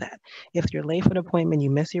have that. If you're late for an appointment,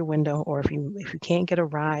 you miss your window, or if you can't get a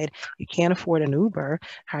ride, you can't afford an Uber,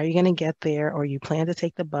 how are you going to get there? Or you plan to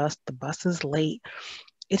take the bus is late.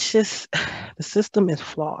 It's just, the system is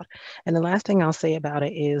flawed. And the last thing I'll say about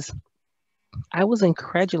it is, I was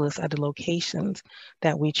incredulous at the locations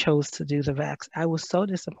that we chose to do the vax. I was so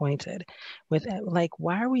disappointed with it. Like,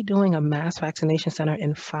 why are we doing a mass vaccination center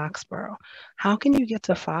in Foxborough? How can you get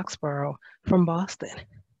to Foxborough from Boston?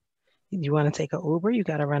 You want to take an Uber? You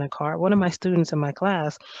got to rent a car. One of my students in my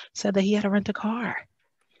class said that he had to rent a car.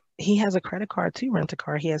 He has a credit card to rent a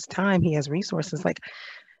car. He has time. He has resources. Like,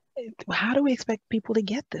 how do we expect people to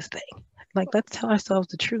get this thing? Like, let's tell ourselves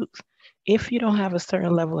the truth. If you don't have a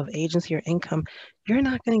certain level of agency or income, you're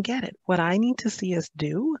not going to get it. What I need to see us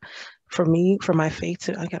do, for my faith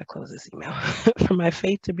to, I got to close this email, for my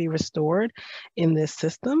faith to be restored in this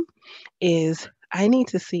system, is I need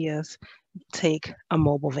to see us take a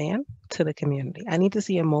mobile van to the community. I need to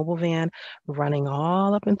see a mobile van running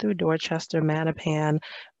all up and through Dorchester, Mattapan,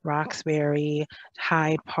 Roxbury,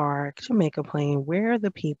 Hyde Park, Jamaica Plain, where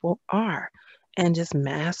the people are, and just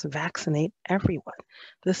mass vaccinate everyone.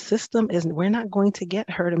 The system is, we're not going to get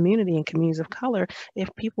herd immunity in communities of color if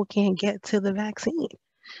people can't get to the vaccine.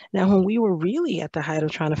 Now, when we were really at the height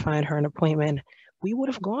of trying to find her an appointment, we would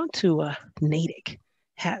have gone to Natick,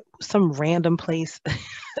 some random place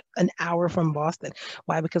an hour from Boston.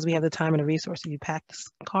 Why? Because we have the time and the resources. You pack this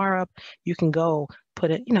car up, you can go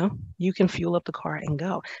put it, you can fuel up the car and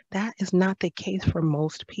go. That is not the case for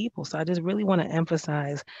most people. So I just really want to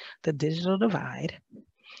emphasize the digital divide,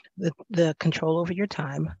 the control over your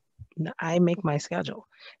time. I make my schedule.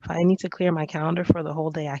 If I need to clear my calendar for the whole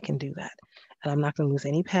day, I can do that. And I'm not going to lose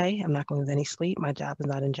any pay. I'm not going to lose any sleep. My job is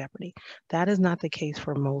not in jeopardy. That is not the case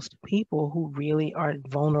for most people who really are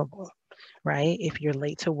vulnerable, right? If you're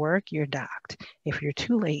late to work, you're docked. If you're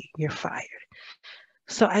too late, you're fired.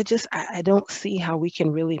 So I don't see how we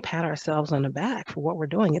can really pat ourselves on the back for what we're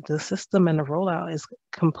doing. The system and the rollout is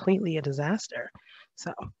completely a disaster.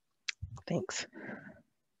 So thanks.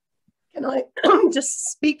 Can I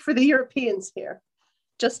just speak for the Europeans here?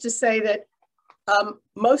 Just to say that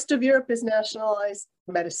most of Europe is nationalized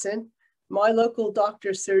medicine. My local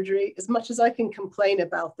doctor's surgery, as much as I can complain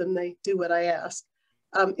about them, they do what I ask,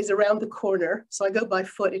 is around the corner. So I go by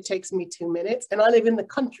foot, it takes me 2 minutes, and I live in the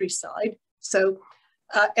countryside. So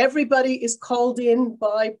everybody is called in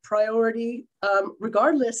by priority,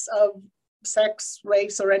 regardless of sex,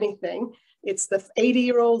 race, or anything. It's the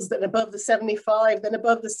 80-year-olds, then above the 75, then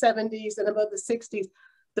above the 70s, then above the 60s.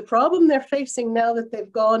 The problem they're facing now that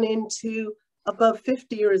they've gone into above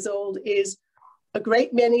 50 years old is a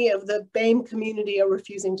great many of the BAME community are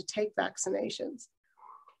refusing to take vaccinations.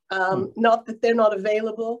 Not that they're not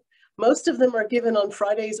available. Most of them are given on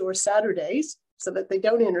Fridays or Saturdays so that they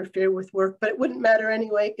don't interfere with work, but it wouldn't matter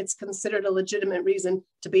anyway. It's considered a legitimate reason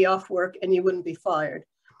to be off work and you wouldn't be fired.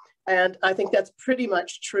 And I think that's pretty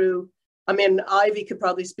much true I mean, Ivy could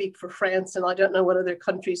probably speak for France, and I don't know what other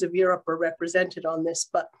countries of Europe are represented on this,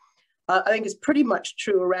 but I think it's pretty much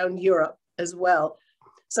true around Europe as well.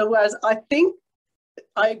 So whereas I think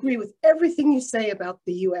I agree with everything you say about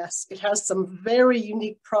the US, it has some very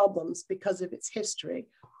unique problems because of its history.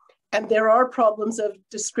 And there are problems of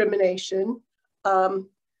discrimination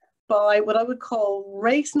by what I would call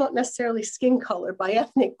race, not necessarily skin color, by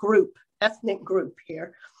ethnic group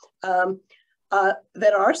here,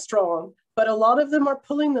 that are strong, but a lot of them are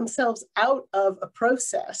pulling themselves out of a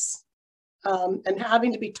process and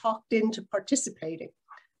having to be talked into participating.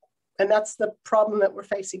 And that's the problem that we're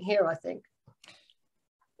facing here, I think.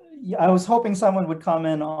 I was hoping someone would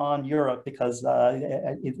comment on Europe because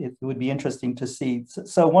it would be interesting to see.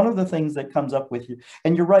 So one of the things that comes up with you,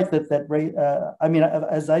 and you're right I mean,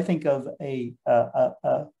 as I think of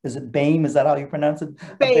is it BAME? Is that how you pronounce it?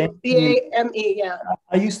 BAME, B-A-M-E, yeah.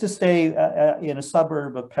 I used to stay in a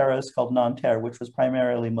suburb of Paris called Nanterre, which was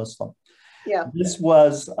primarily Muslim. Yeah. This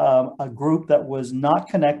was a group that was not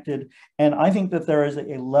connected, and I think that there is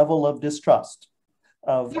a level of distrust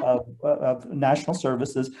of national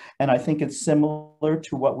services. And I think it's similar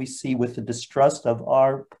to what we see with the distrust of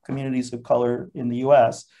our communities of color in the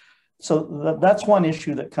US. So that's one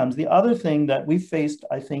issue that comes. The other thing that we faced,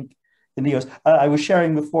 I think, in the US, I was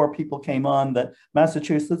sharing before people came on that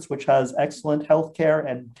Massachusetts, which has excellent healthcare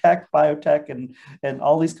and tech, biotech, and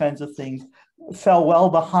all these kinds of things, fell well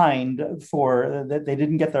behind for that. They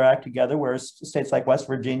didn't get their act together, whereas states like West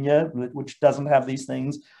Virginia, which doesn't have these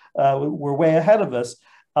things, were way ahead of us.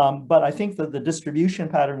 But I think that the distribution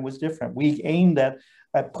pattern was different. We aimed at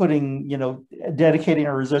putting, dedicating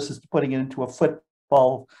our resources to putting it into a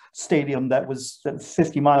football stadium that was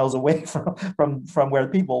 50 miles away from where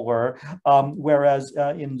people were. Whereas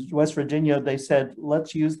in West Virginia, they said,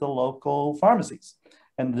 let's use the local pharmacies.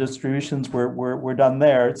 And the distributions were done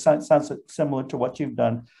there. It sounds similar to what you've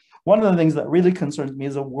done. One of the things that really concerns me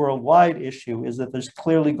as a worldwide issue is that there's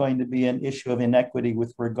clearly going to be an issue of inequity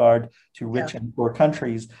with regard to rich and poor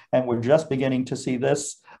countries. And we're just beginning to see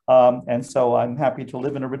this. And so I'm happy to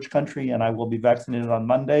live in a rich country, and I will be vaccinated on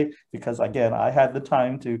Monday because, again, I had the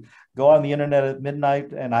time to go on the internet at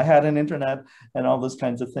midnight, and I had an internet and all those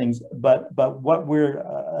kinds of things. But what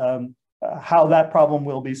how that problem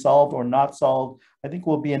will be solved or not solved, I think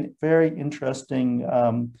will be a very interesting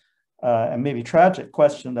and maybe tragic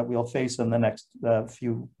question that we'll face in the next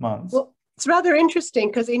few months. Well, it's rather interesting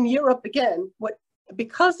because in Europe, again,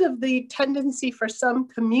 because of the tendency for some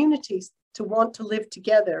communities to want to live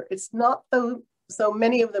together, it's not so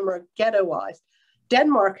many of them are ghettoized.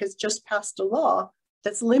 Denmark has just passed a law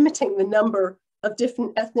that's limiting the number of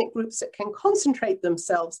different ethnic groups that can concentrate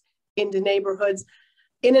themselves into neighborhoods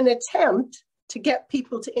in an attempt to get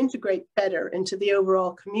people to integrate better into the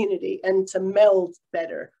overall community and to meld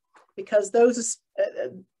better, because those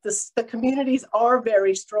the communities are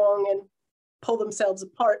very strong and pull themselves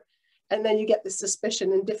apart, and then you get the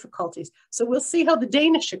suspicion and difficulties. So we'll see how the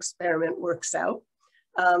Danish experiment works out.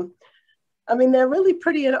 I mean, they're really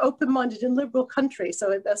pretty an open-minded and liberal country,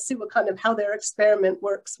 so let's see how their experiment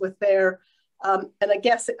works with their, and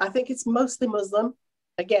I think it's mostly Muslim,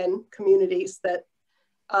 again, communities that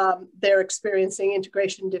they're experiencing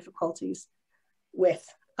integration difficulties with.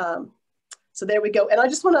 So there we go. And I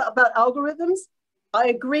just want to, about algorithms, I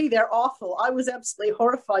agree, they're awful. I was absolutely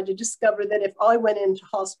horrified to discover that if I went into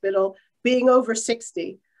hospital being over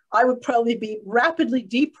 60, I would probably be rapidly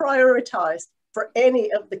deprioritized for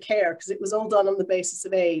any of the care because it was all done on the basis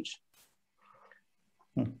of age.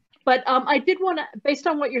 But I did want to, based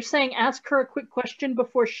on what you're saying, ask her a quick question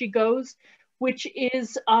before she goes, which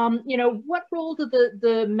is, what role do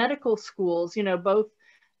the medical schools, both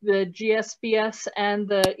the GSBS and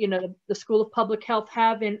the School of Public Health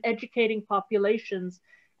have in educating populations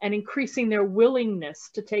and increasing their willingness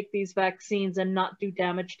to take these vaccines and not do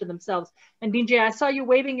damage to themselves? And DJ, I saw you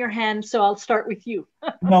waving your hand, so I'll start with you.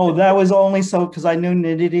 No, that was only so because I knew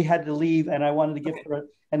Naditi had to leave and I wanted to give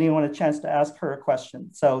anyone a chance to ask her a question.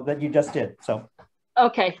 So that you just did, so.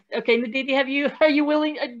 Okay, Naditi, are you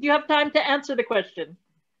willing, do you have time to answer the question?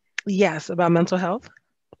 Yes, about mental health?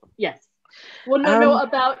 Yes. Well, no,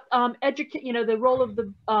 about the role of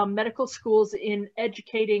the medical schools in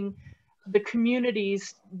educating the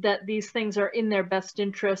communities that these things are in their best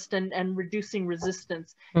interest and reducing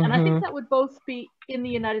resistance. Mm-hmm. And I think that would both be in the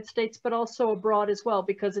United States, but also abroad as well,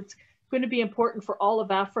 because it's going to be important for all of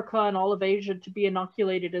Africa and all of Asia to be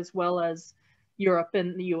inoculated as well as, Europe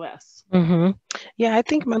and the US. Mm-hmm. Yeah, I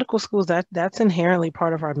think medical schools, that's inherently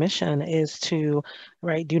part of our mission, is to,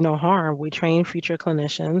 right, do no harm. We train future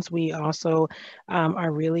clinicians. We also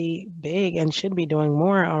are really big and should be doing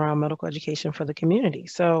more around medical education for the community.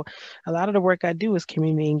 So a lot of the work I do is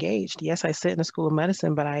community engaged. Yes, I sit in the School of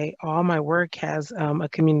Medicine, but all my work has a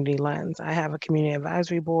community lens. I have a community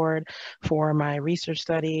advisory board for my research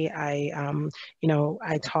study. I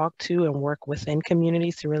talk to and work within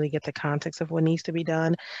communities to really get the context of what needs to be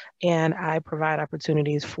done. And I provide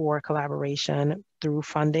opportunities for collaboration through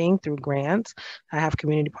funding, through grants. I have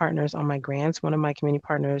community partners on my grants. One of my community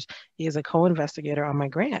partners is a co-investigator on my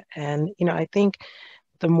grant. And, I think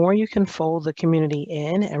the more you can fold the community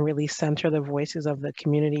in and really center the voices of the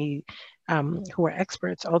community who are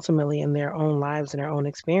experts ultimately in their own lives and their own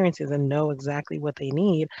experiences and know exactly what they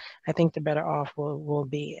need, I think the better off we'll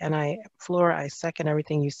be. And Flora, I second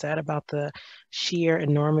everything you said about the sheer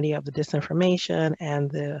enormity of the disinformation and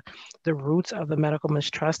the roots of the medical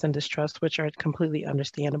mistrust and distrust, which are completely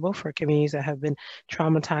understandable for communities that have been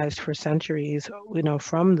traumatized for centuries,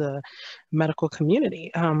 from the medical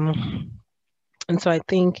community. And so I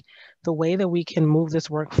think the way that we can move this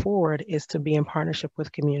work forward is to be in partnership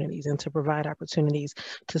with communities and to provide opportunities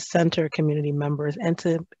to center community members and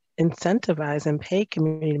to incentivize and pay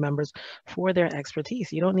community members for their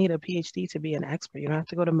expertise. You don't need a PhD to be an expert. You don't have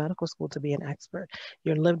to go to medical school to be an expert.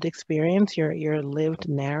 Your lived experience, your lived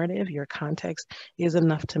narrative, your context is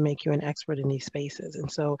enough to make you an expert in these spaces.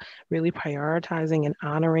 And so really prioritizing and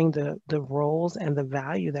honoring the roles and the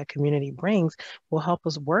value that community brings will help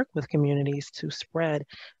us work with communities to spread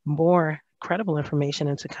more credible information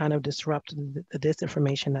and to kind of disrupt the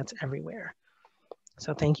disinformation that's everywhere.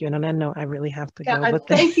 So thank you. And on that note, I really have to go. But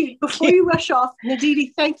thank you. Before you rush off,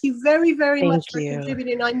 Ndidi, thank you very, very much for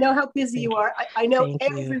contributing. I know how busy you are. I know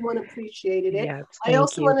everyone appreciated it. Yes, I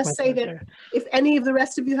also want to say that if any of the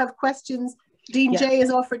rest of you have questions, Dean Jay has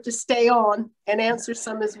offered to stay on and answer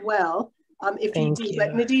some as well. If you do.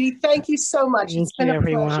 But Ndidi, thank you so much. It's been a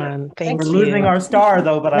pleasure. We're losing our star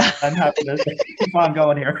though, but I'm happy to keep on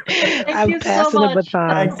going here. I'm passing the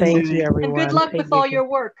baton. Thank you, everyone. And good luck with all your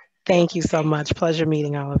work. Thank you so much. Pleasure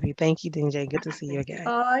meeting all of you. Thank you, Dinjay. Good to see you again.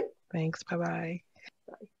 Bye. Thanks. Bye-bye.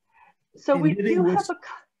 So we do have a,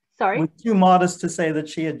 sorry. We're too modest to say that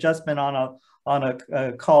she had just been on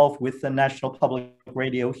a call with the National Public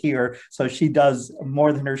Radio here. So she does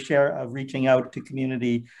more than her share of reaching out to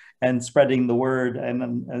community and spreading the word.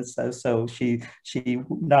 And so she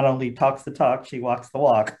not only talks the talk, she walks the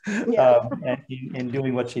walk in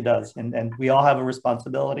doing what she does. And we all have a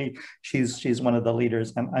responsibility. She's one of the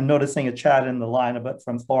leaders. I'm noticing a chat in the line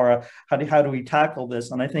from Flora. How do we tackle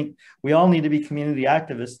this? And I think we all need to be community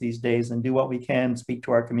activists these days and do what we can, speak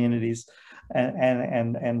to our communities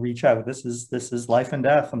and reach out. This is life and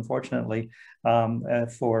death, unfortunately,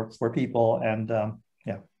 for people. And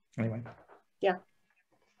anyway. Yeah.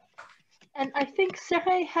 And I think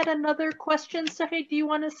Sergey had another question. Sergey, do you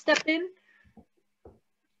want to step in?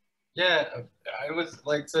 Yeah, I was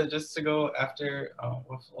like to go after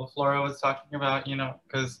what Flora was talking about,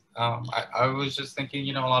 because I was just thinking,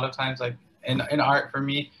 a lot of times, like in art, for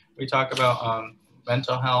me, we talk about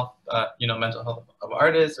mental health, mental health of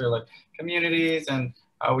artists or like communities and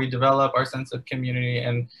how we develop our sense of community,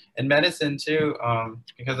 and in medicine too,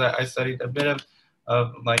 because I studied a bit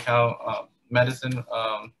of like how medicine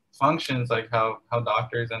functions, like how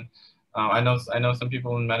doctors and I know some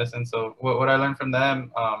people in medicine. So what I learned from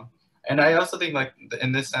them, and I also think like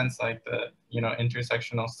in this sense, like the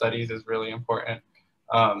intersectional studies is really important.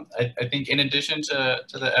 I think in addition to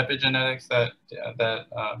the epigenetics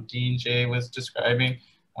that Dean Jay was describing,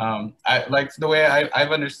 I like the way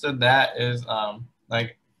I've understood that is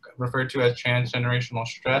like referred to as transgenerational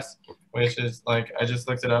stress, which is like I just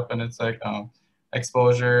looked it up and it's like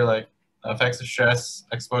exposure, like effects of stress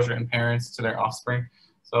exposure in parents to their offspring.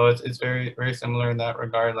 So it's very, very similar in that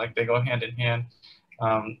regard, like they go hand in hand.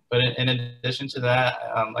 But in addition to that,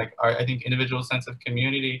 like I think individual sense of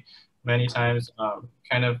community many times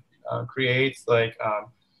kind of creates like,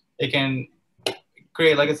 it can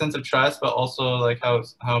create like a sense of trust, but also like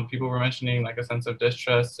how people were mentioning like a sense of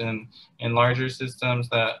distrust in larger systems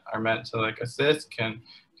that are meant to like assist can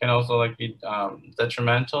also like be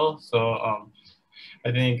detrimental. So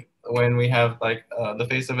I think when we have like the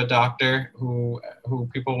face of a doctor who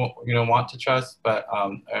people want to trust, but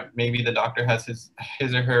maybe the doctor has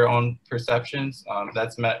his or her own perceptions,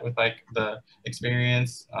 that's met with like the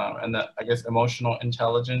experience and the, I guess, emotional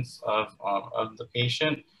intelligence of the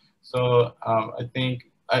patient. So I think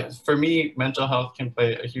for me, mental health can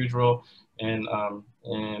play a huge role in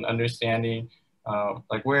understanding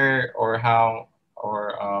like where or how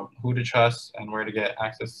or who to trust and where to get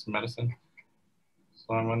access to medicine.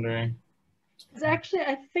 So I'm wondering. Actually,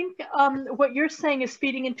 I think what you're saying is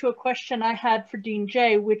feeding into a question I had for Dean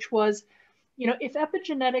Jay, which was, you know, if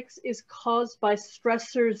epigenetics is caused by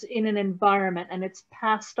stressors in an environment and it's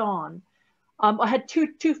passed on, I had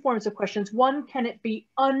two forms of questions. One, can it be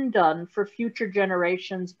undone for future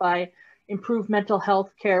generations by improved mental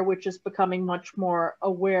health care, which is becoming much more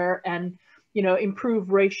aware, and, you know,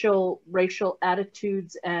 improve racial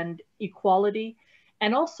attitudes and equality?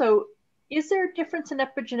 And also, is there a difference in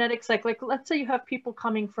epigenetics? Like let's say you have people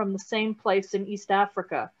coming from the same place in East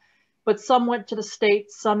Africa, but some went to the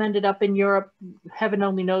States, some ended up in Europe, heaven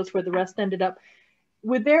only knows where the rest ended up.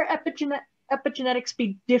 Would their epigenetics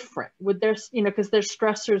be different? Would there, you know, because their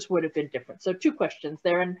stressors would have been different? So two questions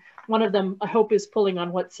there, and one of them I hope is pulling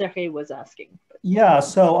on what Sergey was asking. Yeah,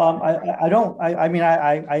 so I mean,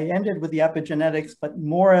 I ended with the epigenetics, but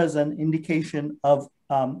more as an indication of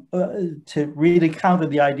to really counter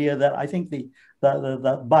the idea that I think the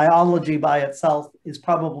biology by itself is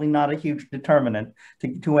probably not a huge determinant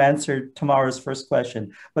to answer Tamara's first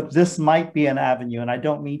question. But this might be an avenue, and I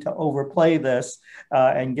don't mean to overplay this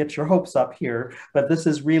and get your hopes up here, but this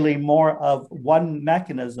is really more of one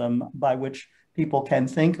mechanism by which people can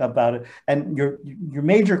think about it. And your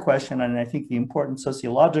major question, and I think the important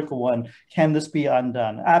sociological one, can this be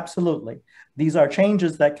undone? Absolutely. These are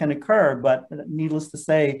changes that can occur, but needless to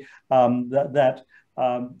say, there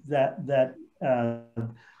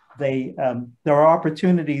are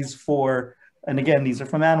opportunities for, and again, these are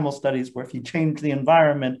from animal studies, where if you change the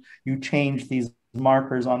environment, you change these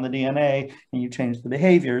markers on the DNA and you change the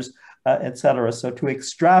behaviors, et cetera. So to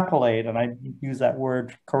extrapolate, and I use that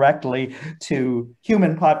word correctly, to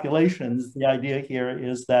human populations, the idea here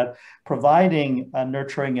is that providing a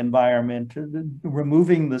nurturing environment,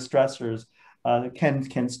 removing the stressors,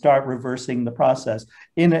 can start reversing the process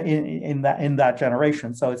in that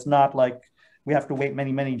generation. So it's not like we have to wait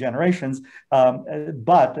many generations,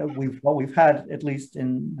 but what we've had, at least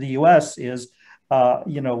in the US, is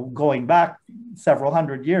you know, going back several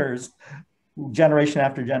hundred years, generation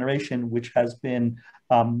after generation, which has been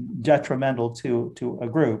detrimental to a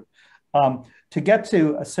group. To get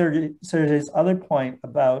to Sergey's other point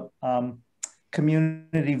about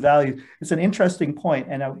community value, it's an interesting point.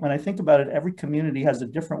 And when I think about it, every community has a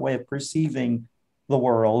different way of perceiving the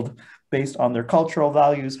world based on their cultural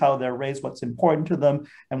values, how they're raised, what's important to them.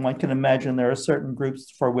 And one can imagine there are certain groups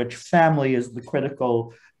for which family is the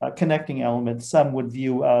critical connecting element. Some would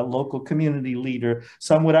view a local community leader.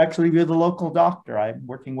 Some would actually view the local doctor. I'm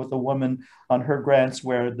working with a woman on her grants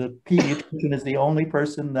where the pediatrician is the only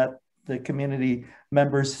person that the community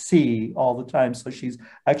members see all the time. So she's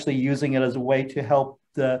actually using it as a way to help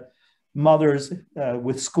the mothers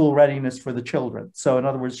with school readiness for the children. So in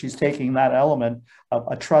other words, she's taking that element of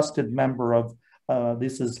a trusted member of,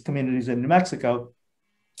 this is communities in New Mexico,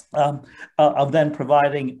 of then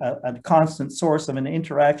providing a constant source of an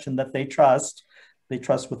interaction that they trust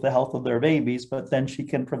with the health of their babies, but then she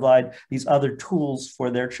can provide these other tools for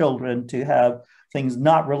their children to have things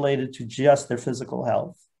not related to just their physical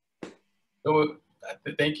health. So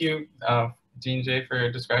thank you, Dean Jay,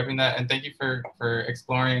 for describing that, and thank you for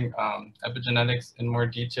exploring epigenetics in more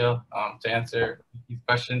detail to answer these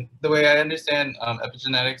questions. The way I understand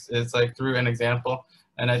epigenetics is like through an example,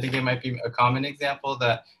 and I think it might be a common example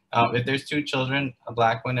that if there's two children, a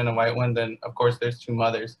black one and a white one, then of course there's two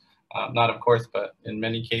mothers. Not of course, but in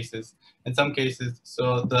many cases, in some cases.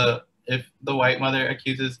 So if the white mother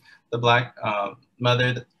accuses the black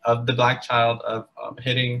mother of the black child of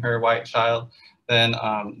hitting her white child, then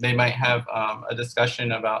they might have a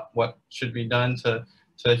discussion about what should be done to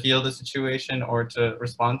heal the situation or to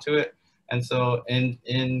respond to it. And so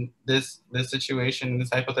in this situation,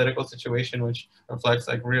 this hypothetical situation, which reflects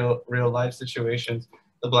like real life situations,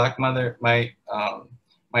 the black mother might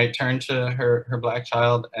turn to her black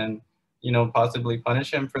child and, you know, possibly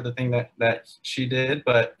punish him for the thing that she did,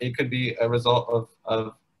 but it could be a result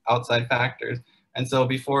of outside factors. And so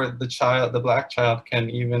before the black child can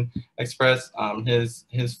even express his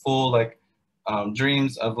full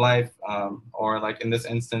dreams of life, or like in this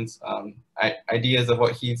instance, ideas of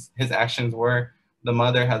what his actions were, the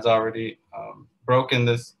mother has already broken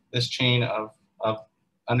this chain of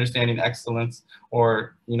understanding excellence,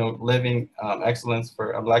 or, you know, living excellence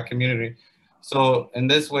for a black community. So in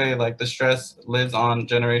this way, like the stress lives on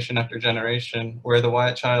generation after generation, where the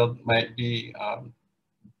white child might be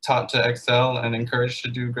taught to excel and encouraged to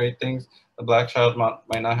do great things, the black child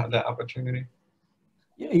might not have that opportunity.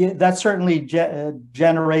 Yeah, that's certainly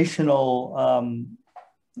generational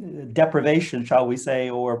deprivation, shall we say,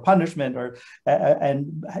 or punishment, or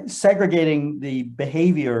and segregating the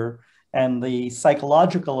behavior and the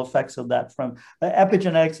psychological effects of that from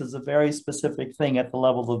epigenetics is a very specific thing at the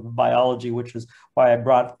level of biology, which is why I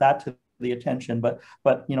brought that to the attention. But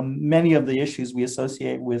many of the issues we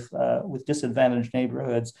associate with disadvantaged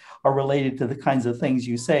neighborhoods are related to the kinds of things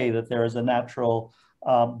you say, that there is a natural,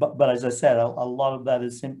 but as I said, a lot of that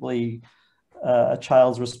is simply a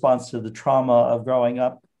child's response to the trauma of growing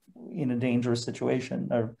up in a dangerous situation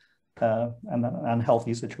or an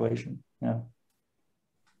unhealthy situation. Yeah.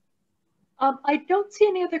 I don't see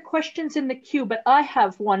any other questions in the queue, but I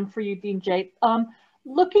have one for you, Dean Jay.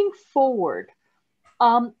 Looking forward,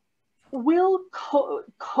 will to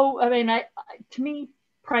me,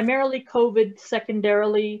 primarily COVID,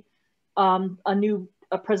 secondarily, a new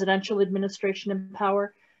presidential administration in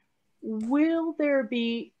power. Will there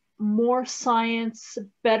be more science,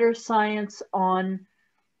 better science on,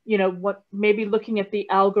 what maybe looking at the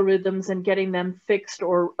algorithms and getting them fixed,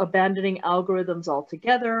 or abandoning algorithms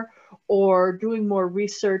altogether, or doing more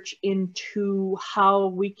research into how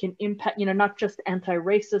we can impact, not just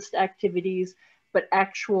anti-racist activities, but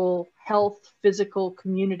actual health, physical,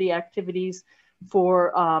 community activities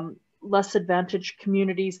for less advantaged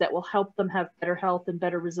communities that will help them have better health and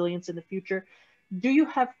better resilience in the future? Do you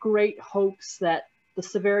have great hopes that the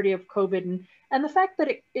severity of COVID and the fact that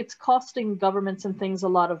it's costing governments and things a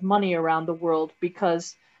lot of money around the world,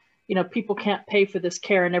 because people can't pay for this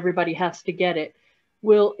care and everybody has to get it,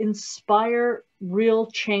 will inspire real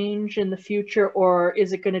change in the future? Or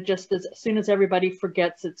is it going to just, as soon as everybody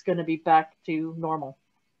forgets, it's going to be back to normal?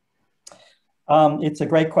 It's a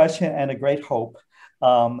great question and a great hope.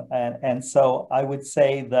 And so I would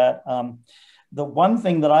say that the one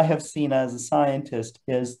thing that I have seen as a scientist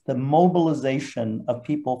is the mobilization of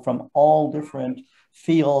people from all different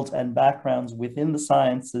fields and backgrounds within the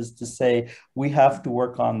sciences to say, we have to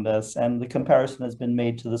work on this. And the comparison has been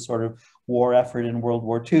made to the sort of war effort in World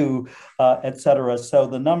War II, et cetera. So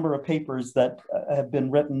the number of papers that have been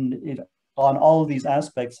written on all of these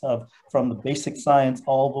aspects from the basic science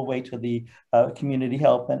all the way to the community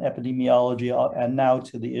health and epidemiology, and now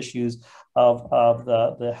to the issues of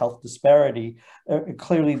the health disparity,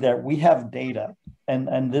 clearly there we have data,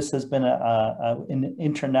 and this has been an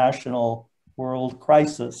international world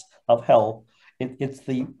crisis of health. It's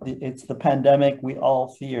the pandemic we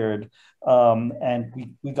all feared, and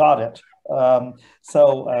we got it.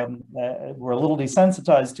 So we're a little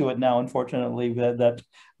desensitized to it now, unfortunately, that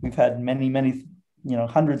we've had many,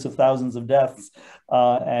 hundreds of thousands of deaths.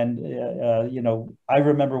 I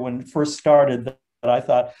remember when it first started that I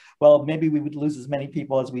thought, well, maybe we would lose as many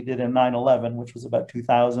people as we did in 9/11, which was about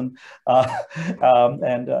 2,000,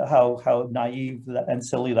 and how naive and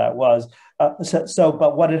silly that was.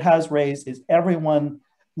 But what it has raised is everyone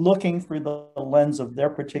looking through the lens of their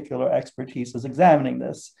particular expertise is examining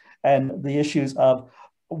this, and the issues of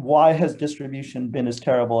why has distribution been as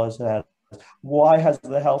terrible as it has? Why has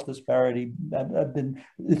the health disparity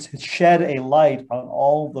it's shed a light on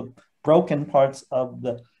all the broken parts of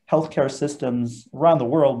the healthcare systems around the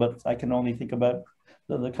world, but I can only think about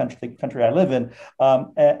the country I live in.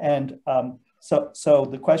 So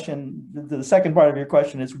the question, the second part of your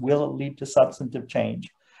question is, will it lead to substantive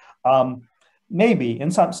change? Maybe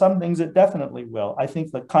in some things it definitely will. I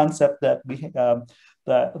think the concept that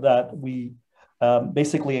we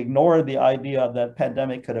basically ignore the idea that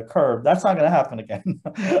pandemic could occur, that's not going to happen again,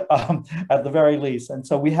 at the very least. And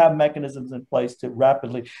so we have mechanisms in place to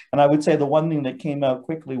rapidly, and I would say the one thing that came out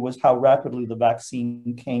quickly was how rapidly the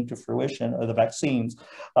vaccine came to fruition, or the vaccines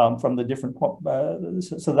from the different,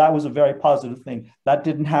 so that was a very positive thing. That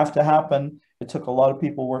didn't have to happen. It took a lot of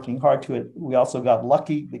people working hard to it. We also got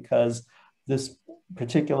lucky because this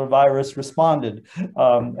particular virus responded,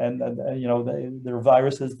 there are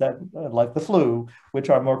viruses that like the flu, which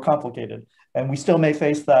are more complicated, and we still may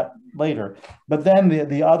face that later. But then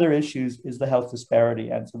the other issues is the health disparity,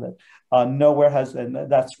 and so that nowhere has, and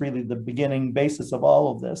that's really the beginning basis of all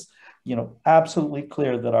of this. Absolutely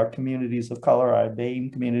clear that our communities of color, our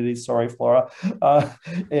BAME communities, sorry, Flora,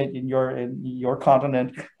 in your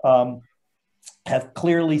continent, have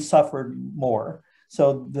clearly suffered more.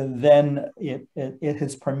 So then it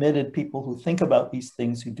has permitted people who think about these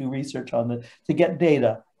things, who do research on it, to get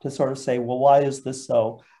data to sort of say, well, why is this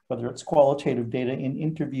so? Whether it's qualitative data in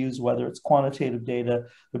interviews, whether it's quantitative data,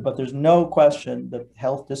 but there's no question that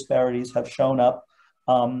health disparities have shown up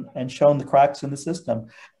and shown the cracks in the system.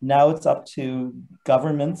 Now it's up to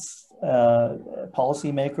governments,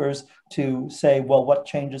 policymakers to say, well, what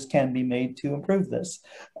changes can be made to improve this?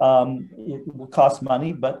 It will cost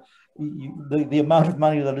money, but the amount of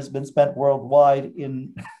money that has been spent worldwide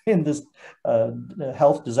in this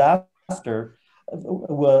health disaster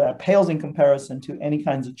pales in comparison to any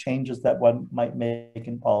kinds of changes that one might make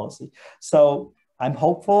in policy. So I'm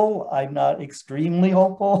hopeful. I'm not extremely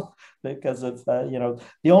hopeful because of, the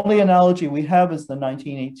only analogy we have is the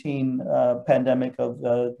 1918 pandemic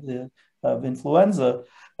of influenza.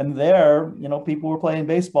 And there, people were playing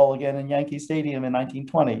baseball again in Yankee Stadium in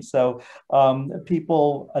 1920. So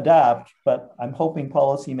people adapt, but I'm hoping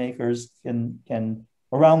policymakers can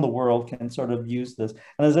around the world can sort of use this.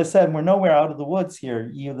 And as I said, we're nowhere out of the woods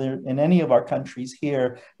here, either in any of our countries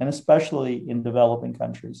here, and especially in developing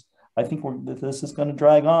countries. I think this is going to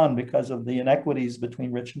drag on because of the inequities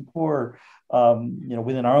between rich and poor,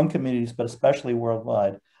 within our own communities, but especially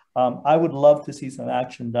worldwide. I would love to see some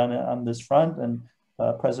action done on this front. And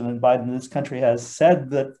President Biden in this country has said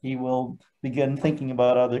that he will begin thinking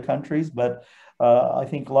about other countries, but I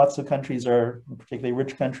think lots of countries particularly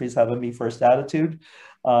rich countries, have a me first attitude.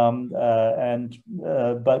 But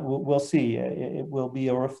we'll see. It will be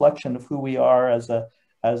a reflection of who we are as a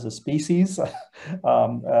species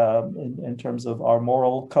in terms of our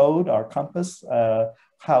moral code, our compass,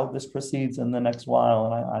 how this proceeds in the next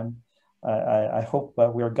while. And I hope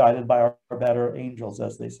we are guided by our better angels,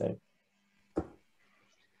 as they say.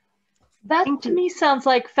 That to me sounds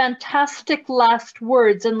like fantastic last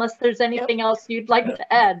words, unless there's anything else you'd like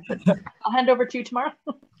to add. But I'll hand over to you, Tamara.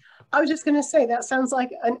 I was just going to say that sounds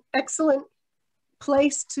like an excellent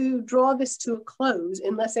place to draw this to a close,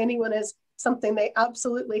 unless anyone has something they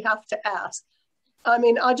absolutely have to ask. I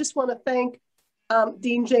mean, I just want to thank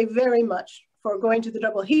Dean Jay very much for going to the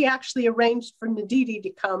double. He actually arranged for Ndidi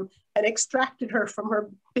to come and extracted her from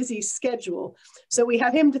her busy schedule. So we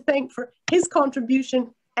have him to thank for his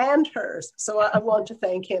contribution and hers. So I want to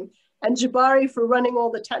thank him. And Jabari for running all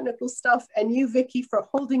the technical stuff, and you, Vicky, for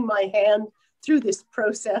holding my hand through this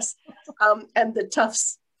process, and the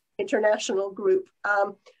Tufts International Group.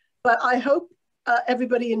 But I hope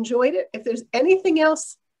everybody enjoyed it. If there's anything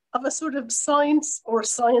else of a sort of science or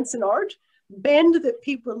science and art bend that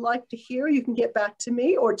people would like to hear, you can get back to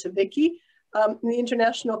me or to Vicky in the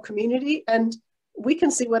international community, and we can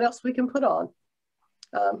see what else we can put on.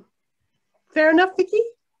 Fair enough, Vicky?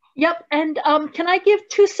 Yep, and can I give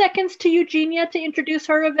 2 seconds to Eugenia to introduce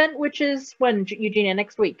her event, which is when, Eugenia,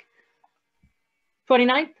 next week?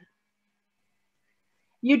 29th?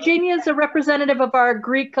 Eugenia is a representative of our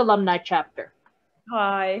Greek alumni chapter.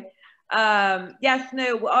 Hi. Yes,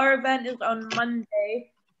 no, our event is on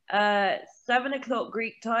Monday, 7 o'clock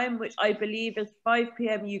Greek time, which I believe is 5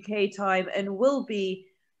 p.m. UK time, and will be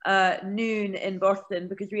noon in Boston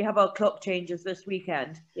because we have our clock changes this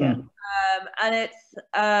weekend. Yeah. And it's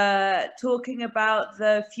talking about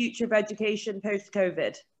the future of education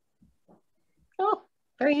post-COVID. Oh,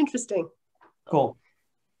 very interesting. Cool.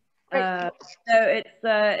 So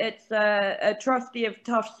it's a trustee of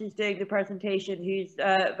Tufts who's doing the presentation, who's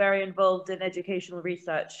very involved in educational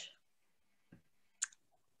research.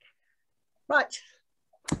 Right.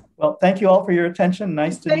 Well, thank you all for your attention.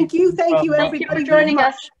 Nice to meet you. Thank you, everybody. Thank you for joining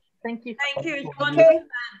us. Thank you. Thank you. Okay.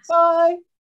 Bye.